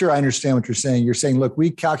 Make sure I understand what you're saying. You're saying, look, we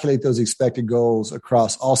calculate those expected goals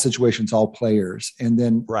across all situations, all players, and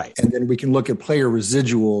then we can look at player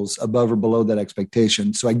residuals above or below that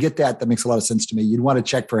expectation. So I get that. That makes a lot of sense to me. You'd want to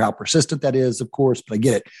check for how persistent that is, of course, but I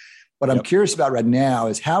get it. What I'm curious about right now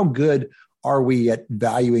is how good are we at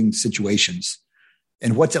valuing situations,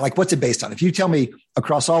 and what's it based on? If you tell me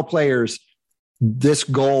across all players, this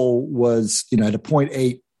goal was, at a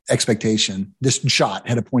 0.8 expectation. This shot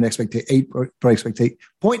had a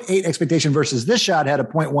 0.8 expectation versus this shot had a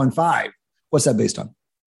 0.15. What's that based on?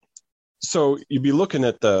 So you'd be looking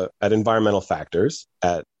at environmental factors,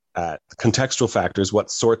 at contextual factors, what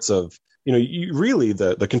sorts of,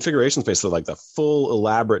 the configuration space, so the full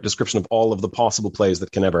elaborate description of all of the possible plays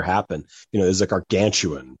that can ever happen, is a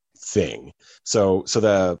gargantuan thing. So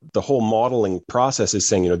the whole modeling process is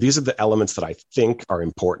saying, these are the elements that I think are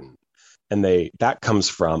important. And that comes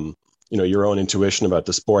from, your own intuition about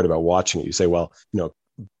the sport, about watching it. You say, well,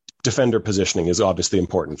 defender positioning is obviously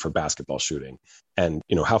important for basketball shooting. And,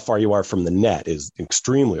 how far you are from the net is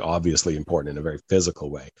extremely obviously important in a very physical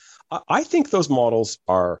way. I think those models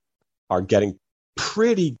are are getting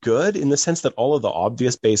pretty good in the sense that all of the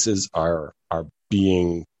obvious bases are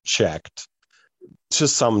being checked to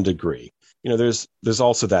some degree. There's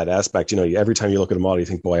also that aspect, every time you look at a model, you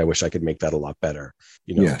think, boy, I wish I could make that a lot better.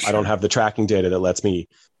 Yeah, sure. I don't have the tracking data that lets me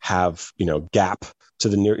have, gap to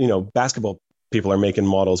the near, basketball people are making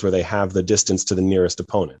models where they have the distance to the nearest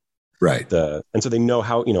opponent. Right. And so they know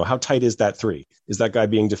how tight is that three? Is that guy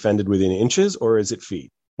being defended within inches, or is it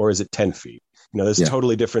feet, or is it 10 feet? There's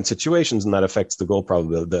totally different situations, and that affects the goal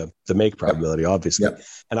probability, the make probability, obviously.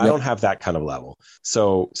 And I don't have that kind of level.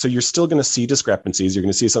 So you're still going to see discrepancies. You're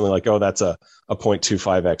going to see something like, oh, that's a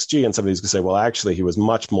 0.25 XG. And somebody's going to say, well, actually, he was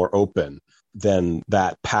much more open than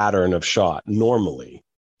that pattern of shot normally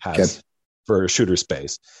has for shooter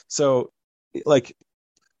space. So, a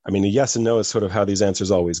yes and no is sort of how these answers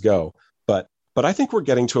always go. But I think we're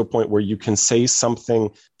getting to a point where you can say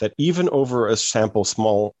something that even over a sample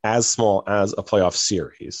small as a playoff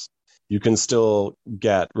series, you can still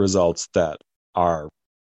get results that are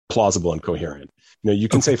plausible and coherent. You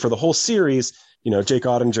can say for the whole series, Jake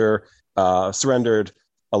Ottinger surrendered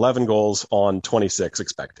 11 goals on 26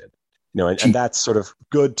 expected, and that's sort of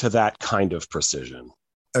good to that kind of precision.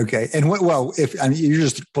 Okay. And you're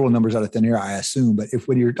just pulling numbers out of thin air, I assume, but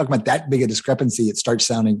when you're talking about that big a discrepancy, it starts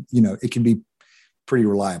sounding, it can be pretty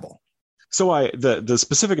reliable. So the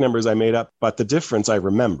specific numbers I made up, but the difference I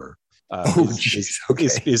remember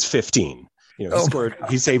is 15.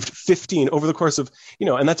 He saved 15 over the course of,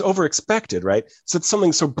 and that's over expected, right? So it's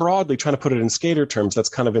something so broadly, trying to put it in skater terms, that's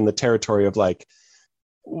kind of in the territory of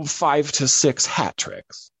 5 to 6 hat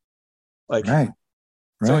tricks. Right.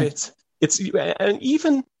 So it's and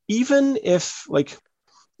even if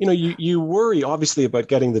you worry obviously about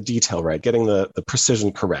getting the detail right, getting the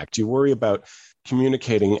precision correct. You worry about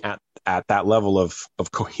communicating at that level of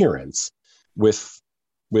coherence with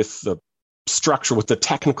the structure, with the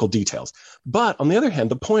technical details. But on the other hand,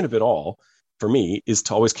 the point of it all for me is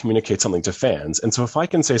to always communicate something to fans. And so if I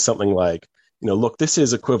can say something like, look, this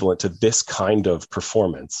is equivalent to this kind of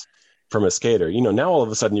performance from a skater, now all of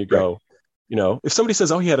a sudden you go, if somebody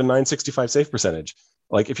says, oh, he had a 965 save percentage,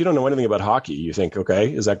 if you don't know anything about hockey, you think,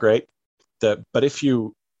 okay, is that great? But if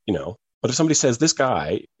somebody says this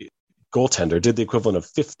guy, goaltender, did the equivalent of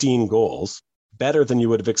 15 goals, better than you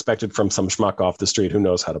would have expected from some schmuck off the street who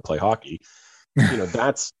knows how to play hockey,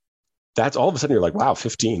 that's all of a sudden you're like, wow,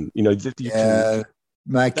 15.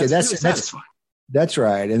 Mike, that's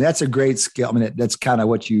right, and that's a great skill. I mean, that's kind of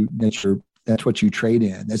what that's what you trade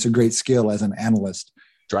in. That's a great skill as an analyst.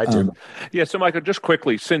 Try to. So Michael, just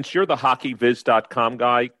quickly, since you're the hockeyviz.com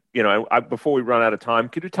guy, before we run out of time,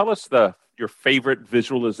 could you tell us your favorite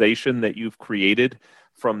visualization that you've created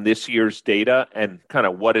from this year's data and kind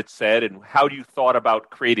of what it said and how you thought about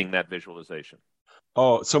creating that visualization?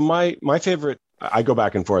 Oh, so my favorite, I go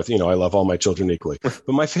back and forth, I love all my children equally, but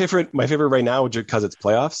my favorite right now, because it's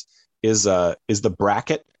playoffs, is the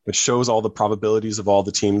bracket, which shows all the probabilities of all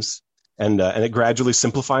the teams. And it gradually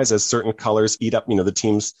simplifies as certain colors eat up, the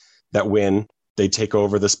teams that win, they take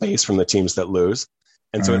over the space from the teams that lose.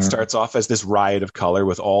 And so it starts off as this riot of color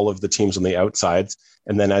with all of the teams on the outsides.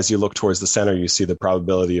 And then as you look towards the center, you see the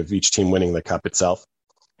probability of each team winning the cup itself.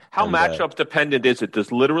 How matchup dependent is it?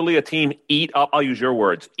 Does literally a team eat up, I'll use your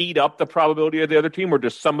words, eat up the probability of the other team, or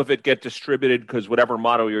does some of it get distributed because whatever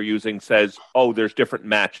model you're using says, oh, there's different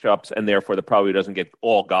matchups and therefore the probability doesn't get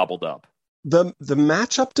all gobbled up? The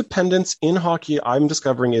matchup dependence in hockey, I'm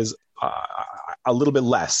discovering, is a little bit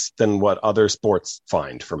less than what other sports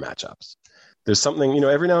find for matchups. There's something,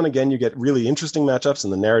 every now and again you get really interesting matchups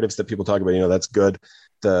and the narratives that people talk about, that's good.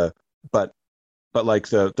 But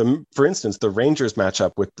for instance, the Rangers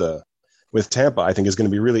matchup with Tampa, I think is going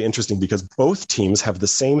to be really interesting because both teams have the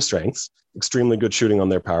same strengths, extremely good shooting on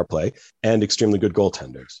their power play and extremely good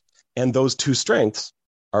goaltenders. And those two strengths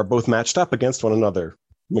are both matched up against one another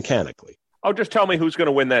mechanically. Oh, just tell me who's going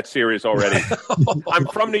to win that series already. I'm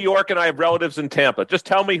from New York and I have relatives in Tampa. Just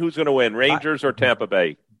tell me who's going to win, Rangers or Tampa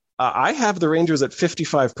Bay. I have the Rangers at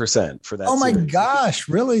 55% for that. Oh my series, gosh,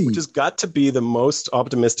 really? Which has got to be the most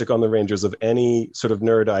optimistic on the Rangers of any sort of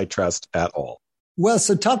nerd I trust at all. Well,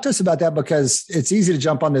 so talk to us about that, because it's easy to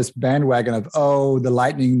jump on this bandwagon of, the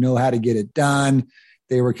Lightning know how to get it done.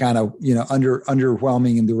 They were kind of,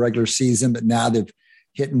 underwhelming in the regular season, but now they've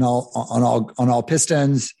hitting on all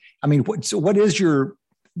pistons. I mean, what is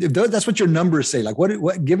that's what your numbers say.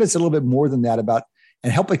 What give us a little bit more than that about,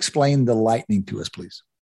 and help explain the Lightning to us, please.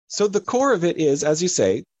 So the core of it is, as you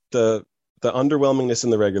say, the underwhelmingness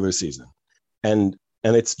in the regular season. And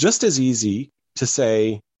it's just as easy to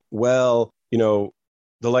say, well, the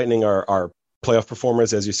Lightning are playoff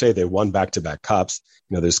performers. As you say, they won back-to-back cups.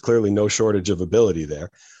 There's clearly no shortage of ability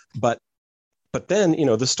there. But then,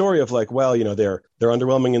 the story of like, well, they're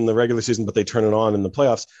underwhelming in the regular season, but they turn it on in the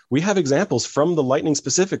playoffs. We have examples from the Lightning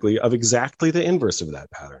specifically of exactly the inverse of that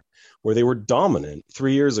pattern, where they were dominant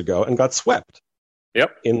 3 years ago and got swept.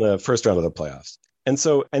 Yep. In the first round of the playoffs. And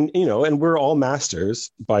so, and we're all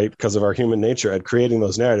masters because of our human nature at creating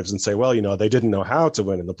those narratives and say, well, they didn't know how to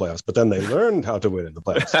win in the playoffs, but then they learned how to win in the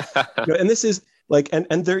playoffs. And this is like,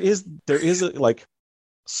 and there is like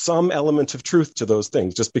some element of truth to those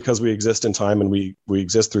things, just because we exist in time and we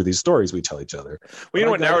exist through these stories we tell each other. Well, you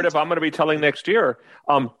know what narrative I'm going to be telling next year?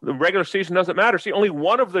 The regular season doesn't matter. See, only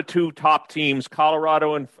one of the two top teams,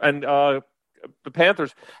 Colorado and the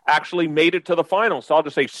Panthers, actually made it to the finals. So I'll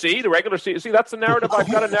just say, see, the regular season. See, that's the narrative.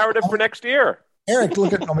 I've got a narrative for next year. Eric,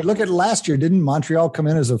 look at last year. Didn't Montreal come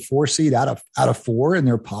in as a 4 seed out of 4 in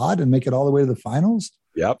their pod and make it all the way to the finals?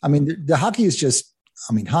 Yep. I mean, the hockey is just.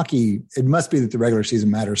 I mean, hockey. It must be that the regular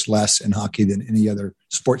season matters less in hockey than any other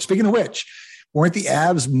sport. Speaking of which, weren't the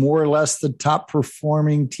Avs more or less the top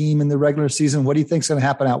performing team in the regular season? What do you think is going to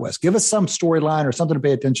happen out west? Give us some storyline or something to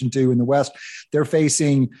pay attention to. In the West, they're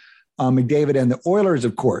facing McDavid and the Oilers,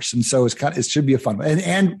 of course, and so it should be a fun one.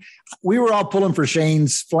 And we were all pulling for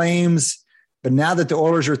Shane's Flames, but now that the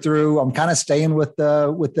Oilers are through, I'm kind of staying with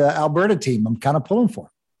the Alberta team. I'm kind of pulling for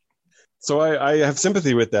them. So I have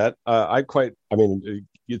sympathy with that.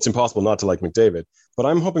 It's impossible not to like McDavid, but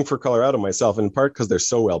I'm hoping for Colorado myself, in part because they're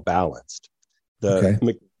so well balanced.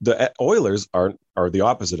 The Oilers are the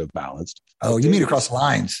opposite of balanced. Oh, you mean across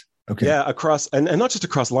lines? Okay. Yeah, across and not just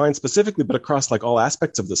across lines specifically, but across like all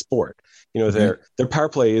aspects of the sport. Their power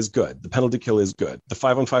play is good. The penalty kill is good. The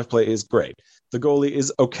 5-on-5 play is great. The goalie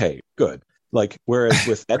is okay, good. Like, whereas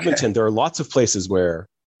with Edmonton, there are lots of places where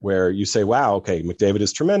you say, wow, okay, McDavid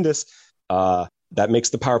is tremendous. That makes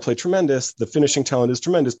the power play tremendous. The finishing talent is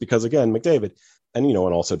tremendous because, again, McDavid and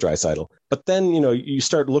also Draisaitl. But then, you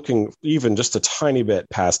start looking even just a tiny bit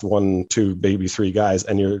past 1, 2, maybe 3 guys,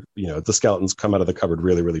 and the skeletons come out of the cupboard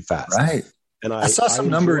really, really fast. Right. And I saw some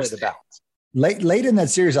numbers late in that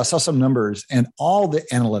series. I saw some numbers, and all the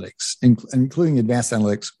analytics, including advanced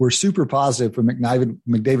analytics, were super positive when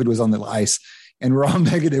McDavid was on the ice, and were all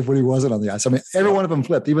negative when he wasn't on the ice. I mean, every one of them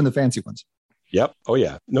flipped, even the fancy ones. Yep. Oh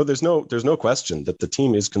yeah. No, there's no question that the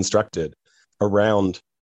team is constructed around,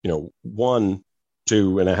 1,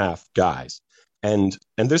 2.5 guys. And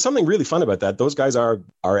there's something really fun about that. Those guys are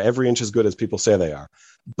every inch as good as people say they are.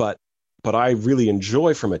 But I really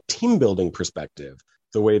enjoy, from a team building perspective,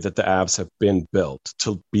 the way that the Avs have been built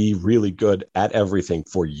to be really good at everything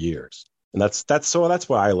for years. And that's what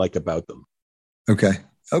I like about them. Okay.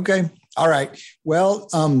 All right. Well,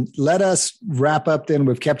 let us wrap up then.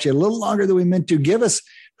 We've kept you a little longer than we meant to. Give us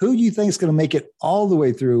who you think is going to make it all the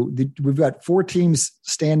way through. We've got 4 teams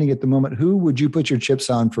standing at the moment. Who would you put your chips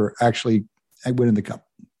on for actually winning the cup?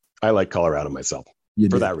 I like Colorado myself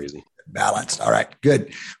for that reason. Balanced. All right.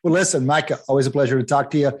 Good. Well, listen, Micah, always a pleasure to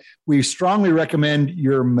talk to you. We strongly recommend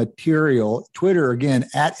your material. Twitter, again,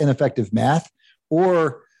 at Ineffective Math,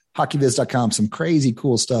 or hockeyviz.com. Some crazy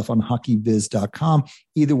cool stuff on hockeyviz.com.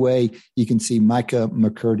 Either way, you can see Micah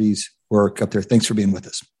McCurdy's work up there. Thanks for being with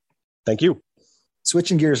us. Thank you.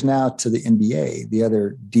 Switching gears now to the NBA, the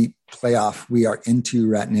other deep playoff we are into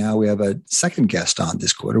right now. We have a second guest on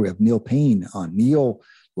this quarter. We have Neil Paine on. Neil,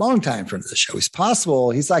 longtime friend of the show.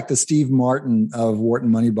 He's like the Steve Martin of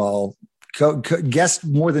Wharton Moneyball, guest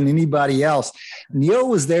more than anybody else. Neil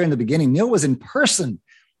was there in the beginning. Neil was in person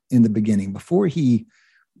in the beginning before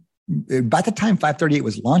by the time 538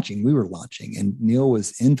 was launching, we were launching, and Neil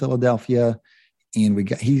was in Philadelphia, and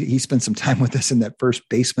he spent some time with us in that first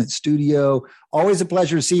basement studio. Always a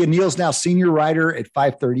pleasure to see you. Neil's now senior writer at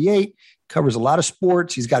 538, covers a lot of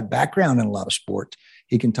sports. He's got background in a lot of sports.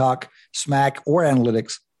 He can talk smack or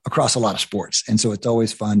analytics across a lot of sports. And so it's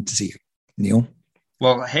always fun to see you. Neil?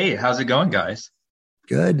 Well, hey, how's it going, guys?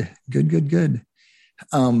 Good.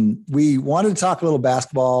 We wanted to talk a little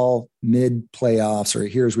basketball mid playoffs, or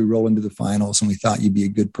here as we roll into the finals, and we thought you'd be a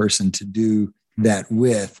good person to do that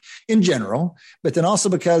with in general, but then also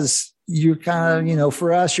because you're kind of,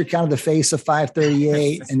 for us, you're kind of the face of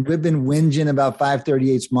 538, and we've been whinging about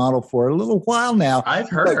 538's model for a little while now. I've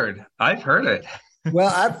heard it.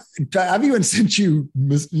 Well, I've even sent you,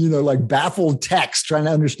 like baffled text trying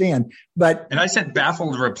to understand, and I sent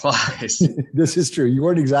baffled replies. This is true. You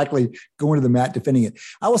weren't exactly going to the mat defending it.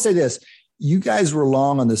 I will say this: you guys were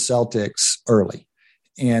long on the Celtics early,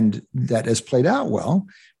 and that has played out well,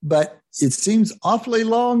 but it seems awfully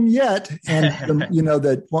long yet. And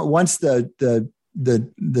that once the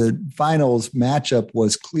finals matchup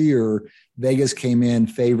was clear, Vegas came in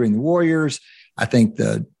favoring the Warriors. I think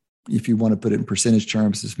the if you want to put it in percentage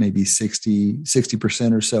terms, it's maybe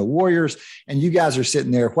 60% or so Warriors. And you guys are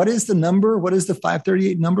sitting there. What is the number? What is the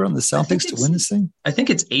 538 number on the Celtics to win this thing? I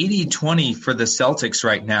think it's 80-20 for the Celtics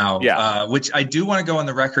right now, which I do want to go on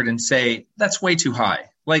the record and say that's way too high.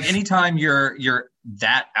 Like anytime you're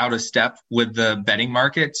that out of step with the betting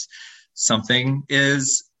markets, something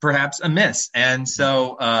is perhaps amiss. And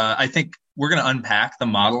so I think we're going to unpack the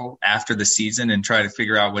model after the season and try to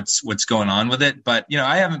figure out what's going on with it. But,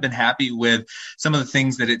 I haven't been happy with some of the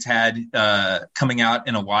things that it's had coming out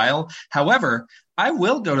in a while. However, I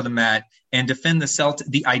will go to the mat and defend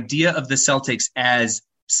the idea of the Celtics as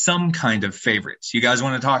some kind of favorites. You guys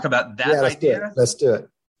want to talk about that idea? Let's do it.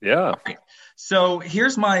 Yeah. Okay. So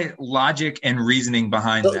here's my logic and reasoning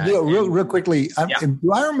behind that. Real quickly,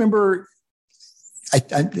 do I remember – I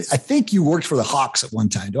think you worked for the Hawks at one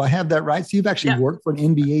time. Do I have that right? So you've actually worked for an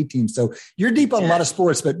NBA team. So you're deep on a lot of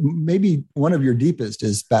sports, but maybe one of your deepest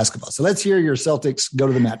is basketball. So let's hear your Celtics go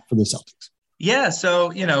to the mat for the Celtics. Yeah.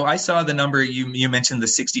 So, I saw the number you mentioned, the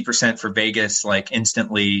 60% for Vegas, like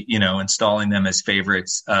instantly, installing them as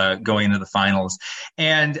favorites going into the finals.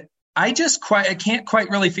 And I can't quite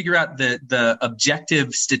really figure out the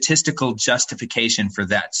objective statistical justification for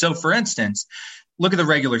that. So for instance, look at the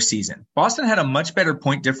regular season. Boston had a much better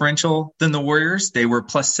point differential than the Warriors. They were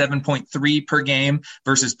plus 7.3 per game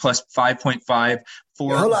versus plus 5.5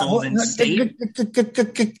 for Golden State.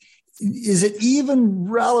 Is it even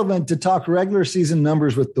relevant to talk regular season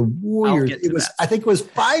numbers with the Warriors? I think it was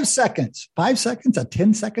 5 seconds,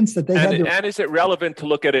 10 seconds that they had. And is it relevant to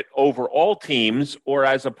look at it overall teams or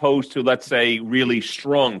as opposed to, let's say, really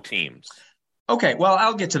strong teams? Okay, well,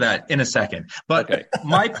 I'll get to that in a second. But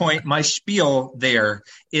my point, my spiel there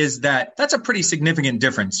is that that's a pretty significant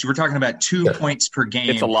difference. We're talking about 2 points per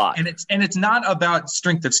game. It's a lot. And it's not about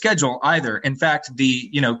strength of schedule either. In fact, we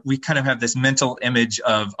kind of have this mental image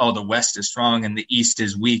of, the West is strong and the East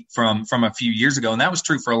is weak from a few years ago. And that was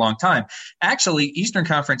true for a long time. Actually, Eastern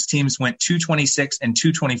Conference teams went 226 and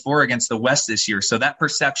 224 against the West this year. So that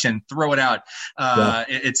perception, throw it out.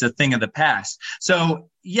 It's a thing of the past. So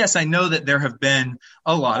yes, I know that there have been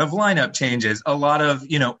a lot of lineup changes, a lot of,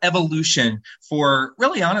 evolution for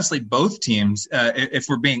really honestly both teams, if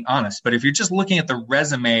we're being honest. But if you're just looking at the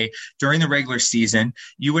resume during the regular season,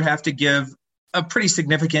 you would have to give a pretty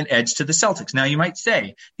significant edge to the Celtics. Now, you might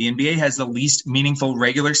say the NBA has the least meaningful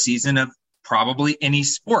regular season of probably any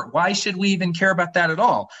sport. Why should we even care about that at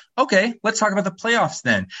all? Okay, let's talk about the playoffs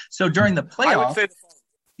then. So during the playoffs,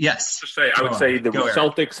 I would say the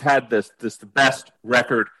Celtics had the best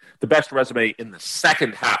record, the best resume in the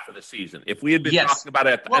second half of the season. If we had been talking about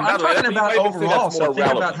it, I'm talking about overall. So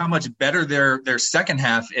think about how much better their second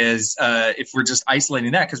half is if we're just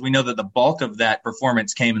isolating that, because we know that the bulk of that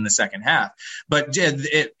performance came in the second half. But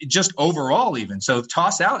just overall, even so,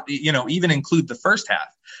 toss out, even include the first half.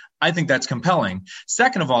 I think that's compelling.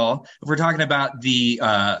 Second of all, if we're talking about the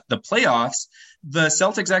playoffs, the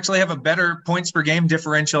Celtics actually have a better points per game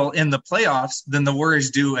differential in the playoffs than the Warriors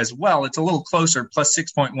do as well. It's a little closer, plus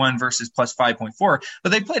 6.1 versus plus 5.4,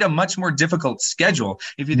 but they played a much more difficult schedule.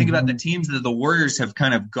 If you think about the teams that the Warriors have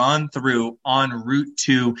kind of gone through en route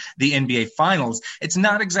to the NBA Finals, it's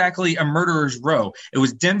not exactly a murderer's row. It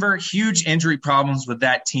was Denver, huge injury problems with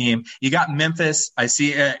that team. You got Memphis. I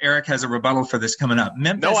see Eric has a rebuttal for this coming up.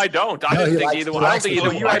 Memphis. No, I don't. I don't think either one. I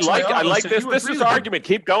like this. This is argument.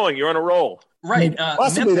 Keep going. You're on a roll. Right.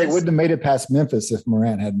 Possibly Memphis, they wouldn't have made it past Memphis if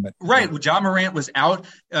Morant hadn't been. Right. Well, Ja Morant was out,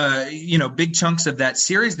 big chunks of that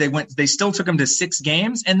series. They still took him to 6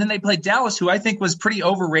 games, and then they played Dallas, who I think was pretty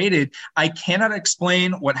overrated. I cannot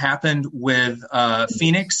explain what happened with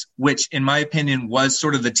Phoenix, which in my opinion was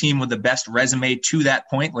sort of the team with the best resume to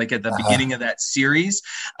that point, like at the beginning of that series.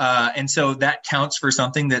 And so that counts for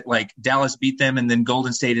something that like Dallas beat them, and then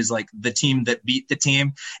Golden State is like the team that beat the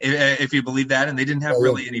team, if you believe that, and they didn't have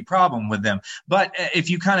really any problem with them. But if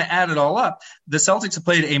you kind of add it all up, the Celtics have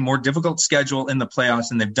played a more difficult schedule in the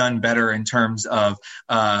playoffs, and they've done better in terms of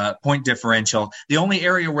point differential. The only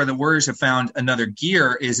area where the Warriors have found another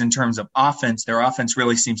gear is in terms of offense. Their offense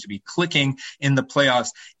really seems to be clicking in the playoffs.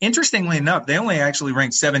 Interestingly enough, they only actually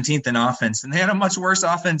ranked 17th in offense, and they had a much worse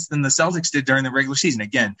offense than the Celtics did during the regular season.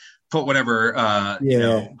 Again, put whatever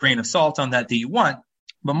grain of salt on that you want.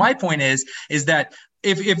 But my point is that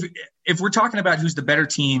if if we're talking about who's the better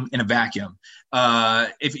team in a vacuum,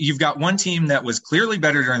 if you've got one team that was clearly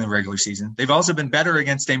better during the regular season, they've also been better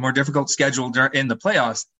against a more difficult schedule in the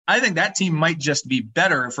playoffs. I think that team might just be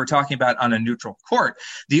better if we're talking about on a neutral court.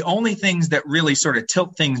 The only things that really sort of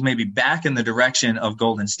tilt things maybe back in the direction of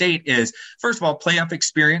Golden State is, first of all, playoff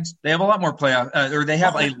experience. They have a lot more they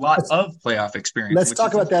have a lot of playoff experience. Let's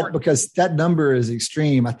talk about that, because that number is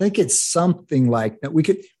extreme. I think it's something like that.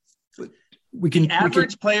 The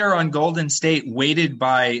average player on Golden State weighted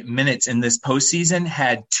by minutes in this postseason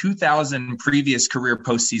had 2,000 previous career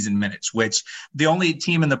postseason minutes, which the only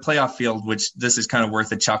team in the playoff field, which this is kind of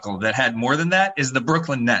worth a chuckle, that had more than that is the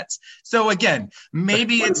Brooklyn Nets. So again,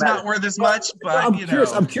 maybe it's not worth as much, but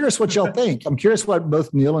I'm curious what y'all think. I'm curious what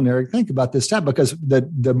both Neil and Eric think about this stat, because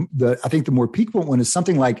I think the more piquant one is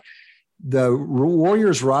something like the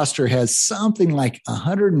Warriors roster has something like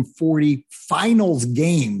 140 finals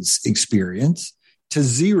games experience to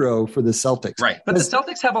 0 for the Celtics. Right. But the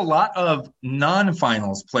Celtics have a lot of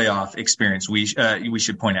non-finals playoff experience. We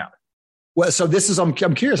should point out. Well, so this is, I'm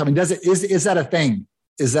curious. I mean, is that a thing?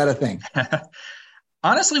 Is that a thing?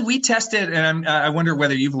 Honestly, we tested, and I wonder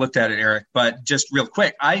whether you've looked at it, Eric, but just real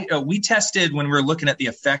quick, we tested when we were looking at the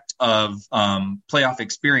effect of playoff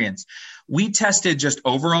experience. We tested just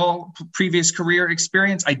overall previous career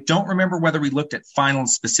experience. I don't remember whether we looked at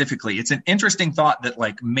finals specifically. It's an interesting thought that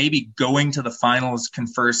like maybe going to the finals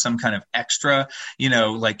confers some kind of extra,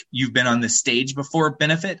 like you've been on this stage before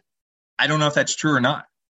benefit. I don't know if that's true or not.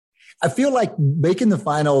 I feel like making the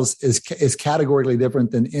finals is categorically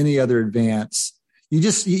different than any other advance. You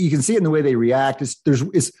can see it in the way they react.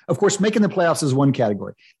 It's of course, making the playoffs is one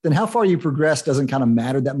category. Then how far you progress doesn't kind of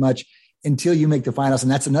matter that much until you make the finals.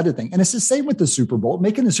 And that's another thing. And it's the same with the Super Bowl.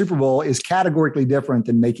 Making the Super Bowl is categorically different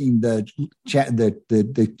than making the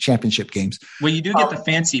championship games. Well, you do get the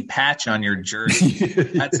fancy patch on your jersey.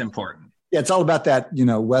 That's important. Yeah, it's all about that,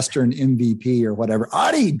 Western MVP or whatever.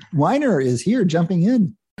 Adi Weiner is here jumping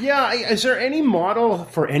in. Yeah, is there any model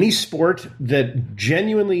for any sport that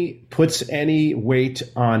genuinely puts any weight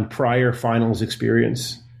on prior finals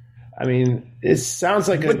experience? I mean, it sounds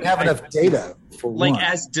like wouldn't have enough data for like one.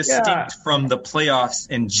 As distinct from the playoffs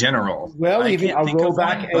in general. Well, even I'll roll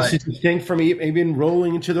back as distinct from even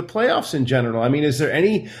rolling into the playoffs in general. I mean, is there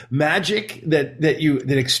any magic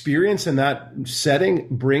that experience in that setting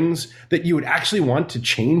brings that you would actually want to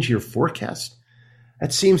change your forecast?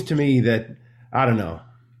 That seems to me that, I don't know.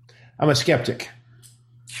 I'm a skeptic.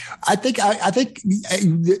 I think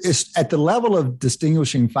it's at the level of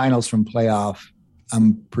distinguishing finals from playoff,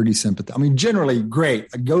 I'm pretty sympathetic. I mean, generally, great.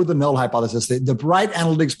 I go the null hypothesis. The right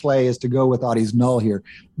analytics play is to go with Adi's null here.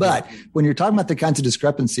 But when you're talking about the kinds of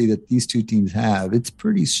discrepancy that these two teams have, it's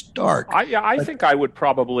pretty stark. I think I would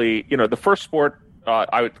probably, the first sport,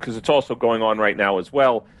 because it's also going on right now as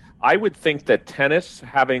well, I would think that tennis,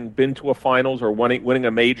 having been to a finals or winning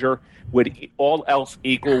a major, would all else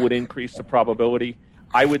equal would increase the probability.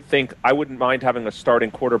 I would think I wouldn't mind having a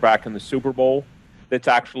starting quarterback in the Super Bowl that's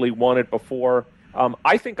actually won it before.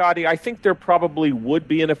 I think, Adi, there probably would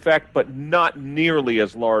be an effect, but not nearly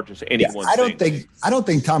as large as anyone thinks. I don't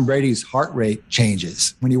think Tom Brady's heart rate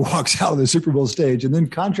changes when he walks out of the Super Bowl stage, and then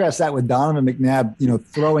contrast that with Donovan McNabb,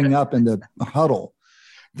 throwing up in the huddle.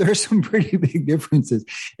 There's some pretty big differences.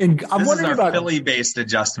 And I'm wondering about Philly-based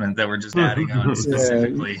adjustment that we're just adding on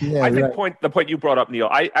specifically. I think the point you brought up, Neil,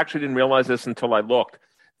 I actually didn't realize this until I looked,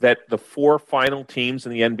 that the 4 final teams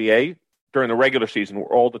in the NBA during the regular season were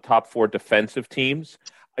all the top 4 defensive teams.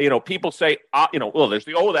 People say, there's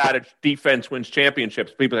the old adage, defense wins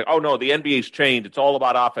championships. People say, oh, no, the NBA's changed. It's all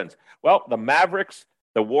about offense. Well, the Mavericks,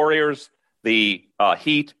 the Warriors, the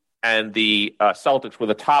Heat, and the Celtics were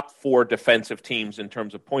the top 4 defensive teams in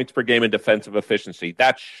terms of points per game and defensive efficiency.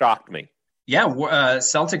 That shocked me. Yeah,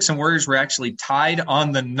 Celtics and Warriors were actually tied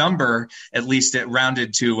on the number, at least it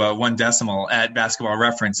rounded to 1 decimal at Basketball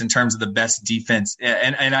Reference in terms of the best defense.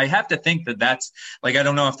 And I have to think that that's, I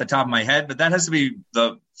don't know off the top of my head, but that has to be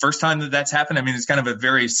the first time that that's happened. I mean, it's kind of a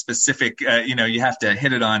very specific, you have to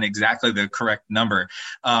hit it on exactly the correct number.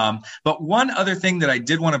 But one other thing that I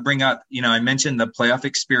did want to bring up, I mentioned the playoff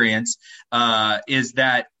experience, is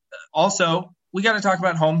that also we got to talk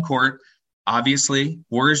about home court. Obviously,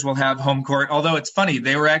 Warriors will have home court, although it's funny,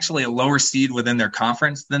 they were actually a lower seed within their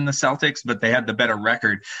conference than the Celtics, but they had the better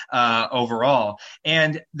record overall.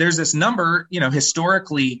 And there's this number,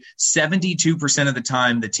 historically, 72% of the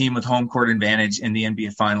time, the team with home court advantage in the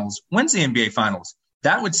NBA Finals wins the NBA Finals.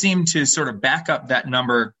 That would seem to sort of back up that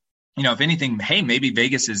number. If anything, hey, maybe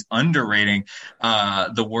Vegas is underrating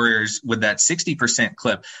the Warriors with that 60%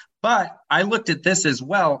 clip. But I looked at this as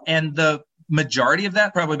well, and the majority of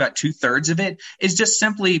that, probably about 2/3 of it, is just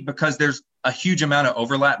simply because there's a huge amount of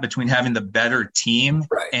overlap between having the better team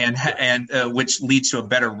and which leads to a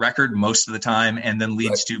better record most of the time, and then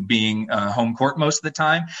leads to being home court most of the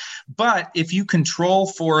time. But if you control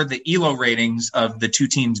for the ELO ratings of the two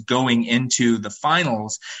teams going into the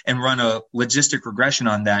finals and run a logistic regression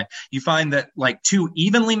on that, you find that like two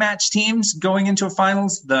evenly matched teams going into a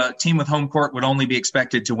finals, the team with home court would only be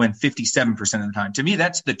expected to win 57% of the time. To me,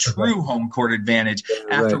 that's the true home court advantage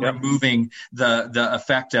after removing the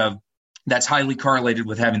effect of that's highly correlated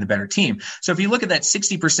with having the better team. So if you look at that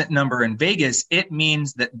 60% number in Vegas, it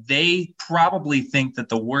means that they probably think that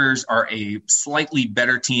the Warriors are a slightly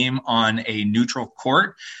better team on a neutral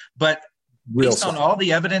court. But based on all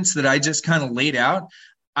the evidence that I just kind of laid out,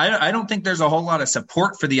 I don't think there's a whole lot of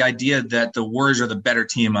support for the idea that the Warriors are the better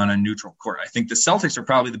team on a neutral court. I think the Celtics are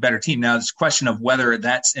probably the better team. Now, it's a question of whether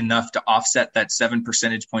that's enough to offset that 7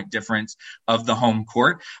 percentage point difference of the home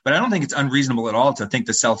court. But I don't think it's unreasonable at all to think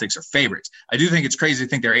the Celtics are favorites. I do think it's crazy to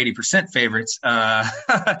think they're 80% favorites.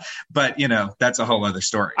 But, you know, that's a whole other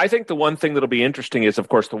story. I think the one thing that'll be interesting is, of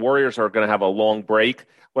course, the Warriors are going to have a long break.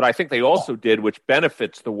 What I think they also did, which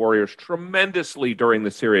benefits the Warriors tremendously during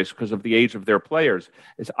the series because of the age of their players,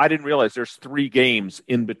 is I didn't realize there's 3 days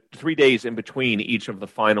in between each of the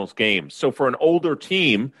finals games. So for an older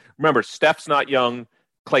team, remember, Steph's not young,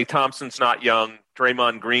 Klay Thompson's not young,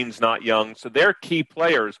 Draymond Green's not young. So they're key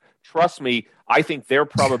players. Trust me, I think their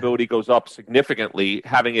probability goes up significantly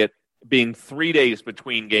having it being 3 days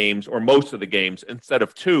between games or most of the games instead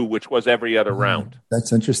of 2, which was every other round.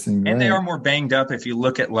 That's interesting. And they are more banged up if you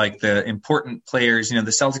look at like the important players. You know, the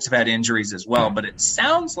Celtics have had injuries as well, but it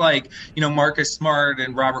sounds like, you know, Marcus Smart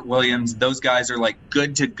and Robert Williams, those guys are like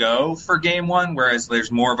good to go for game 1, whereas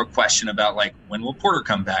there's more of a question about like, when will Porter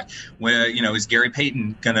come back? When, you know, is Gary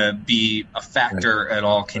Payton going to be a factor at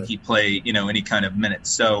all? Can he play, you know, any kind of minutes?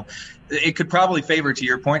 So it could probably favor, to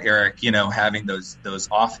your point, Eric, you know, having those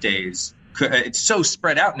off days. It's so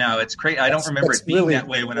spread out now. It's crazy. I don't remember it being that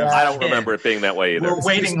way when I don't remember it being that way either. We're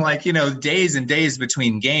waiting like, you know, days and days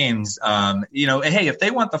between games. You know, hey, if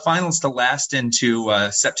they want the finals to last into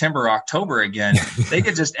September, October again, they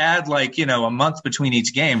could just add like, you know, a month between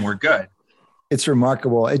each game. We're good. It's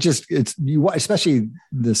remarkable. Especially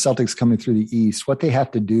the Celtics coming through the East, what they have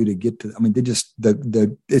to do to get to, I mean,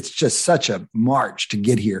 it's just such a march to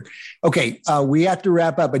get here. Okay. We have to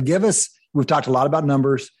wrap up, but we've talked a lot about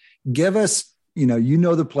numbers. Give us, you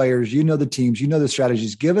know the players, you know the teams, you know the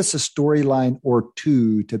strategies. Give us a storyline or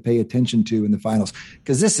 2 to pay attention to in the finals,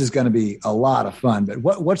 because this is going to be a lot of fun.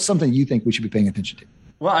 But what's something you think we should be paying attention to?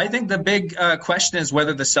 Well, I think the big question is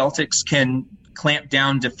whether the Celtics can clamp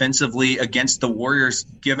down defensively against the Warriors,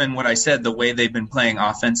 given what I said, the way they've been playing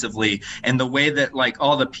offensively and the way that like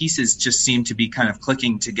all the pieces just seem to be kind of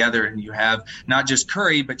clicking together. And you have not just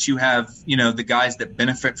Curry, but you have, you know, the guys that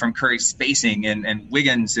benefit from Curry's spacing, and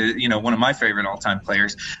Wiggins, you know, one of my favorite all-time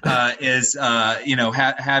players, is, you know,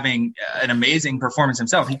 having an amazing performance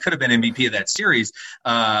himself. He could have been MVP of that series.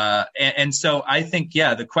 And so I think,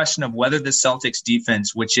 the question of whether the Celtics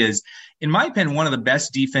defense, which is, in my opinion, one of the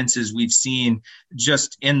best defenses we've seen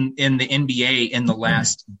just in the NBA in the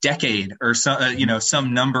last decade or so, you know,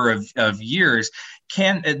 some number of years.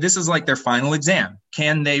 This is like their final exam.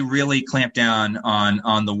 Can they really clamp down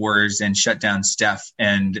on the Warriors and shut down Steph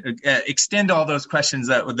and extend all those questions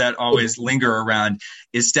that always linger around?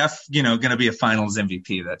 Is Steph, you know, going to be a finals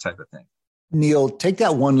MVP, that type of thing? Neil, take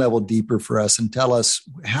that one level deeper for us and tell us,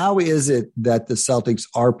 how is it that the Celtics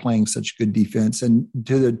are playing such good defense? And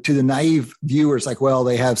to the naive viewers, like, well,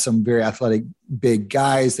 they have some very athletic big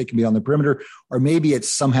guys that can be on the perimeter, or maybe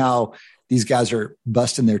it's somehow these guys are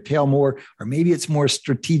busting their tail more, or maybe it's more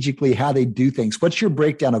strategically how they do things. What's your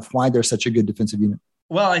breakdown of why they're such a good defensive unit?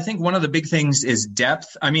 Well, I think one of the big things is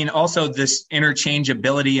depth. I mean, also this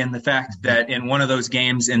interchangeability and the fact that in one of those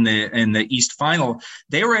games in the East Final,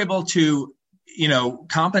 they were able to, you know,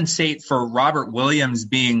 compensate for Robert Williams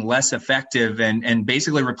being less effective and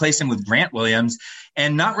basically replace him with Grant Williams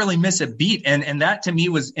and not really miss a beat. And that to me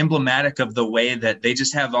was emblematic of the way that they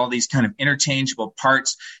just have all these kind of interchangeable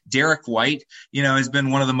parts. Derek White, you know, has been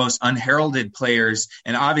one of the most unheralded players.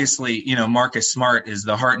 And obviously, you know, Marcus Smart is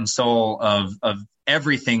the heart and soul of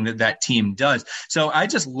everything that team does. So I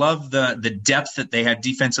just love the depth that they have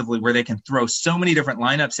defensively, where they can throw so many different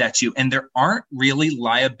lineups at you, and there aren't really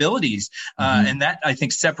liabilities. And that, I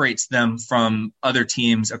think, separates them from other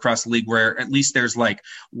teams across the league, where at least there's like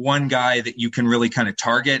one guy that you can really kind of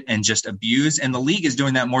target and just abuse. And the league is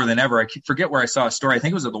doing that more than ever. I forget where I saw a story. I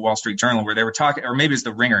think it was at the Wall Street Journal, where they were talking, or maybe it's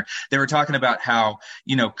the Ringer. They were talking about how,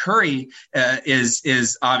 Curry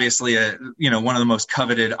is obviously one of the most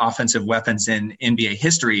coveted offensive weapons in NBA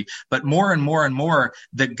history, but more and more and more,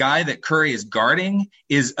 the guy that Curry is guarding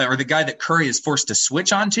or the guy that Curry is forced to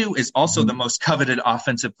switch onto is also the most coveted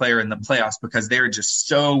offensive player in the playoffs, because they're just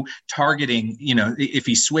so targeting, if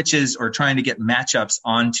he switches or trying to get matchups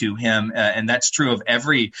onto him. And that's true of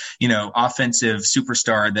every, offensive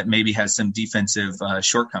superstar that maybe has some defensive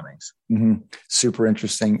shortcomings. Super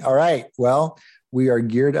interesting. All right. Well, we are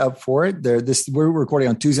geared up for it. We're recording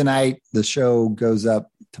on Tuesday night. The show goes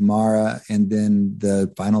up tomorrow, and then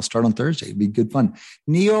the final start on Thursday. It'd be good fun.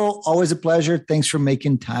 Neil, always a pleasure. Thanks for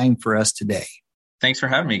making time for us today. Thanks for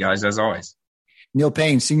having me, guys, as always. Neil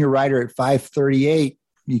Paine, senior writer at 538.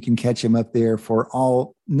 You can catch him up there for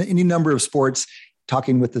any number of sports,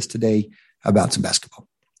 talking with us today about some basketball.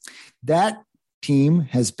 That team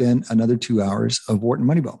has been another 2 hours of Wharton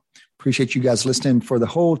Moneyball. Appreciate you guys listening. For the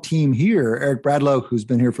whole team here, Eric Bradlow, who's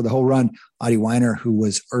been here for the whole run, Adi Weiner, who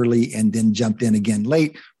was early and then jumped in again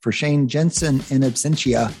late, for Shane Jensen in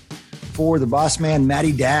absentia, for the boss man,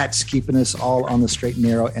 Matty Datz, keeping us all on the straight and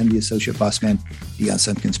narrow, and the associate boss man, Deion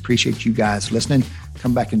Simpkins. Appreciate you guys listening.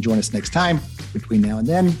 Come back and join us next time. Between now and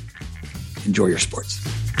then, enjoy your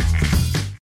sports.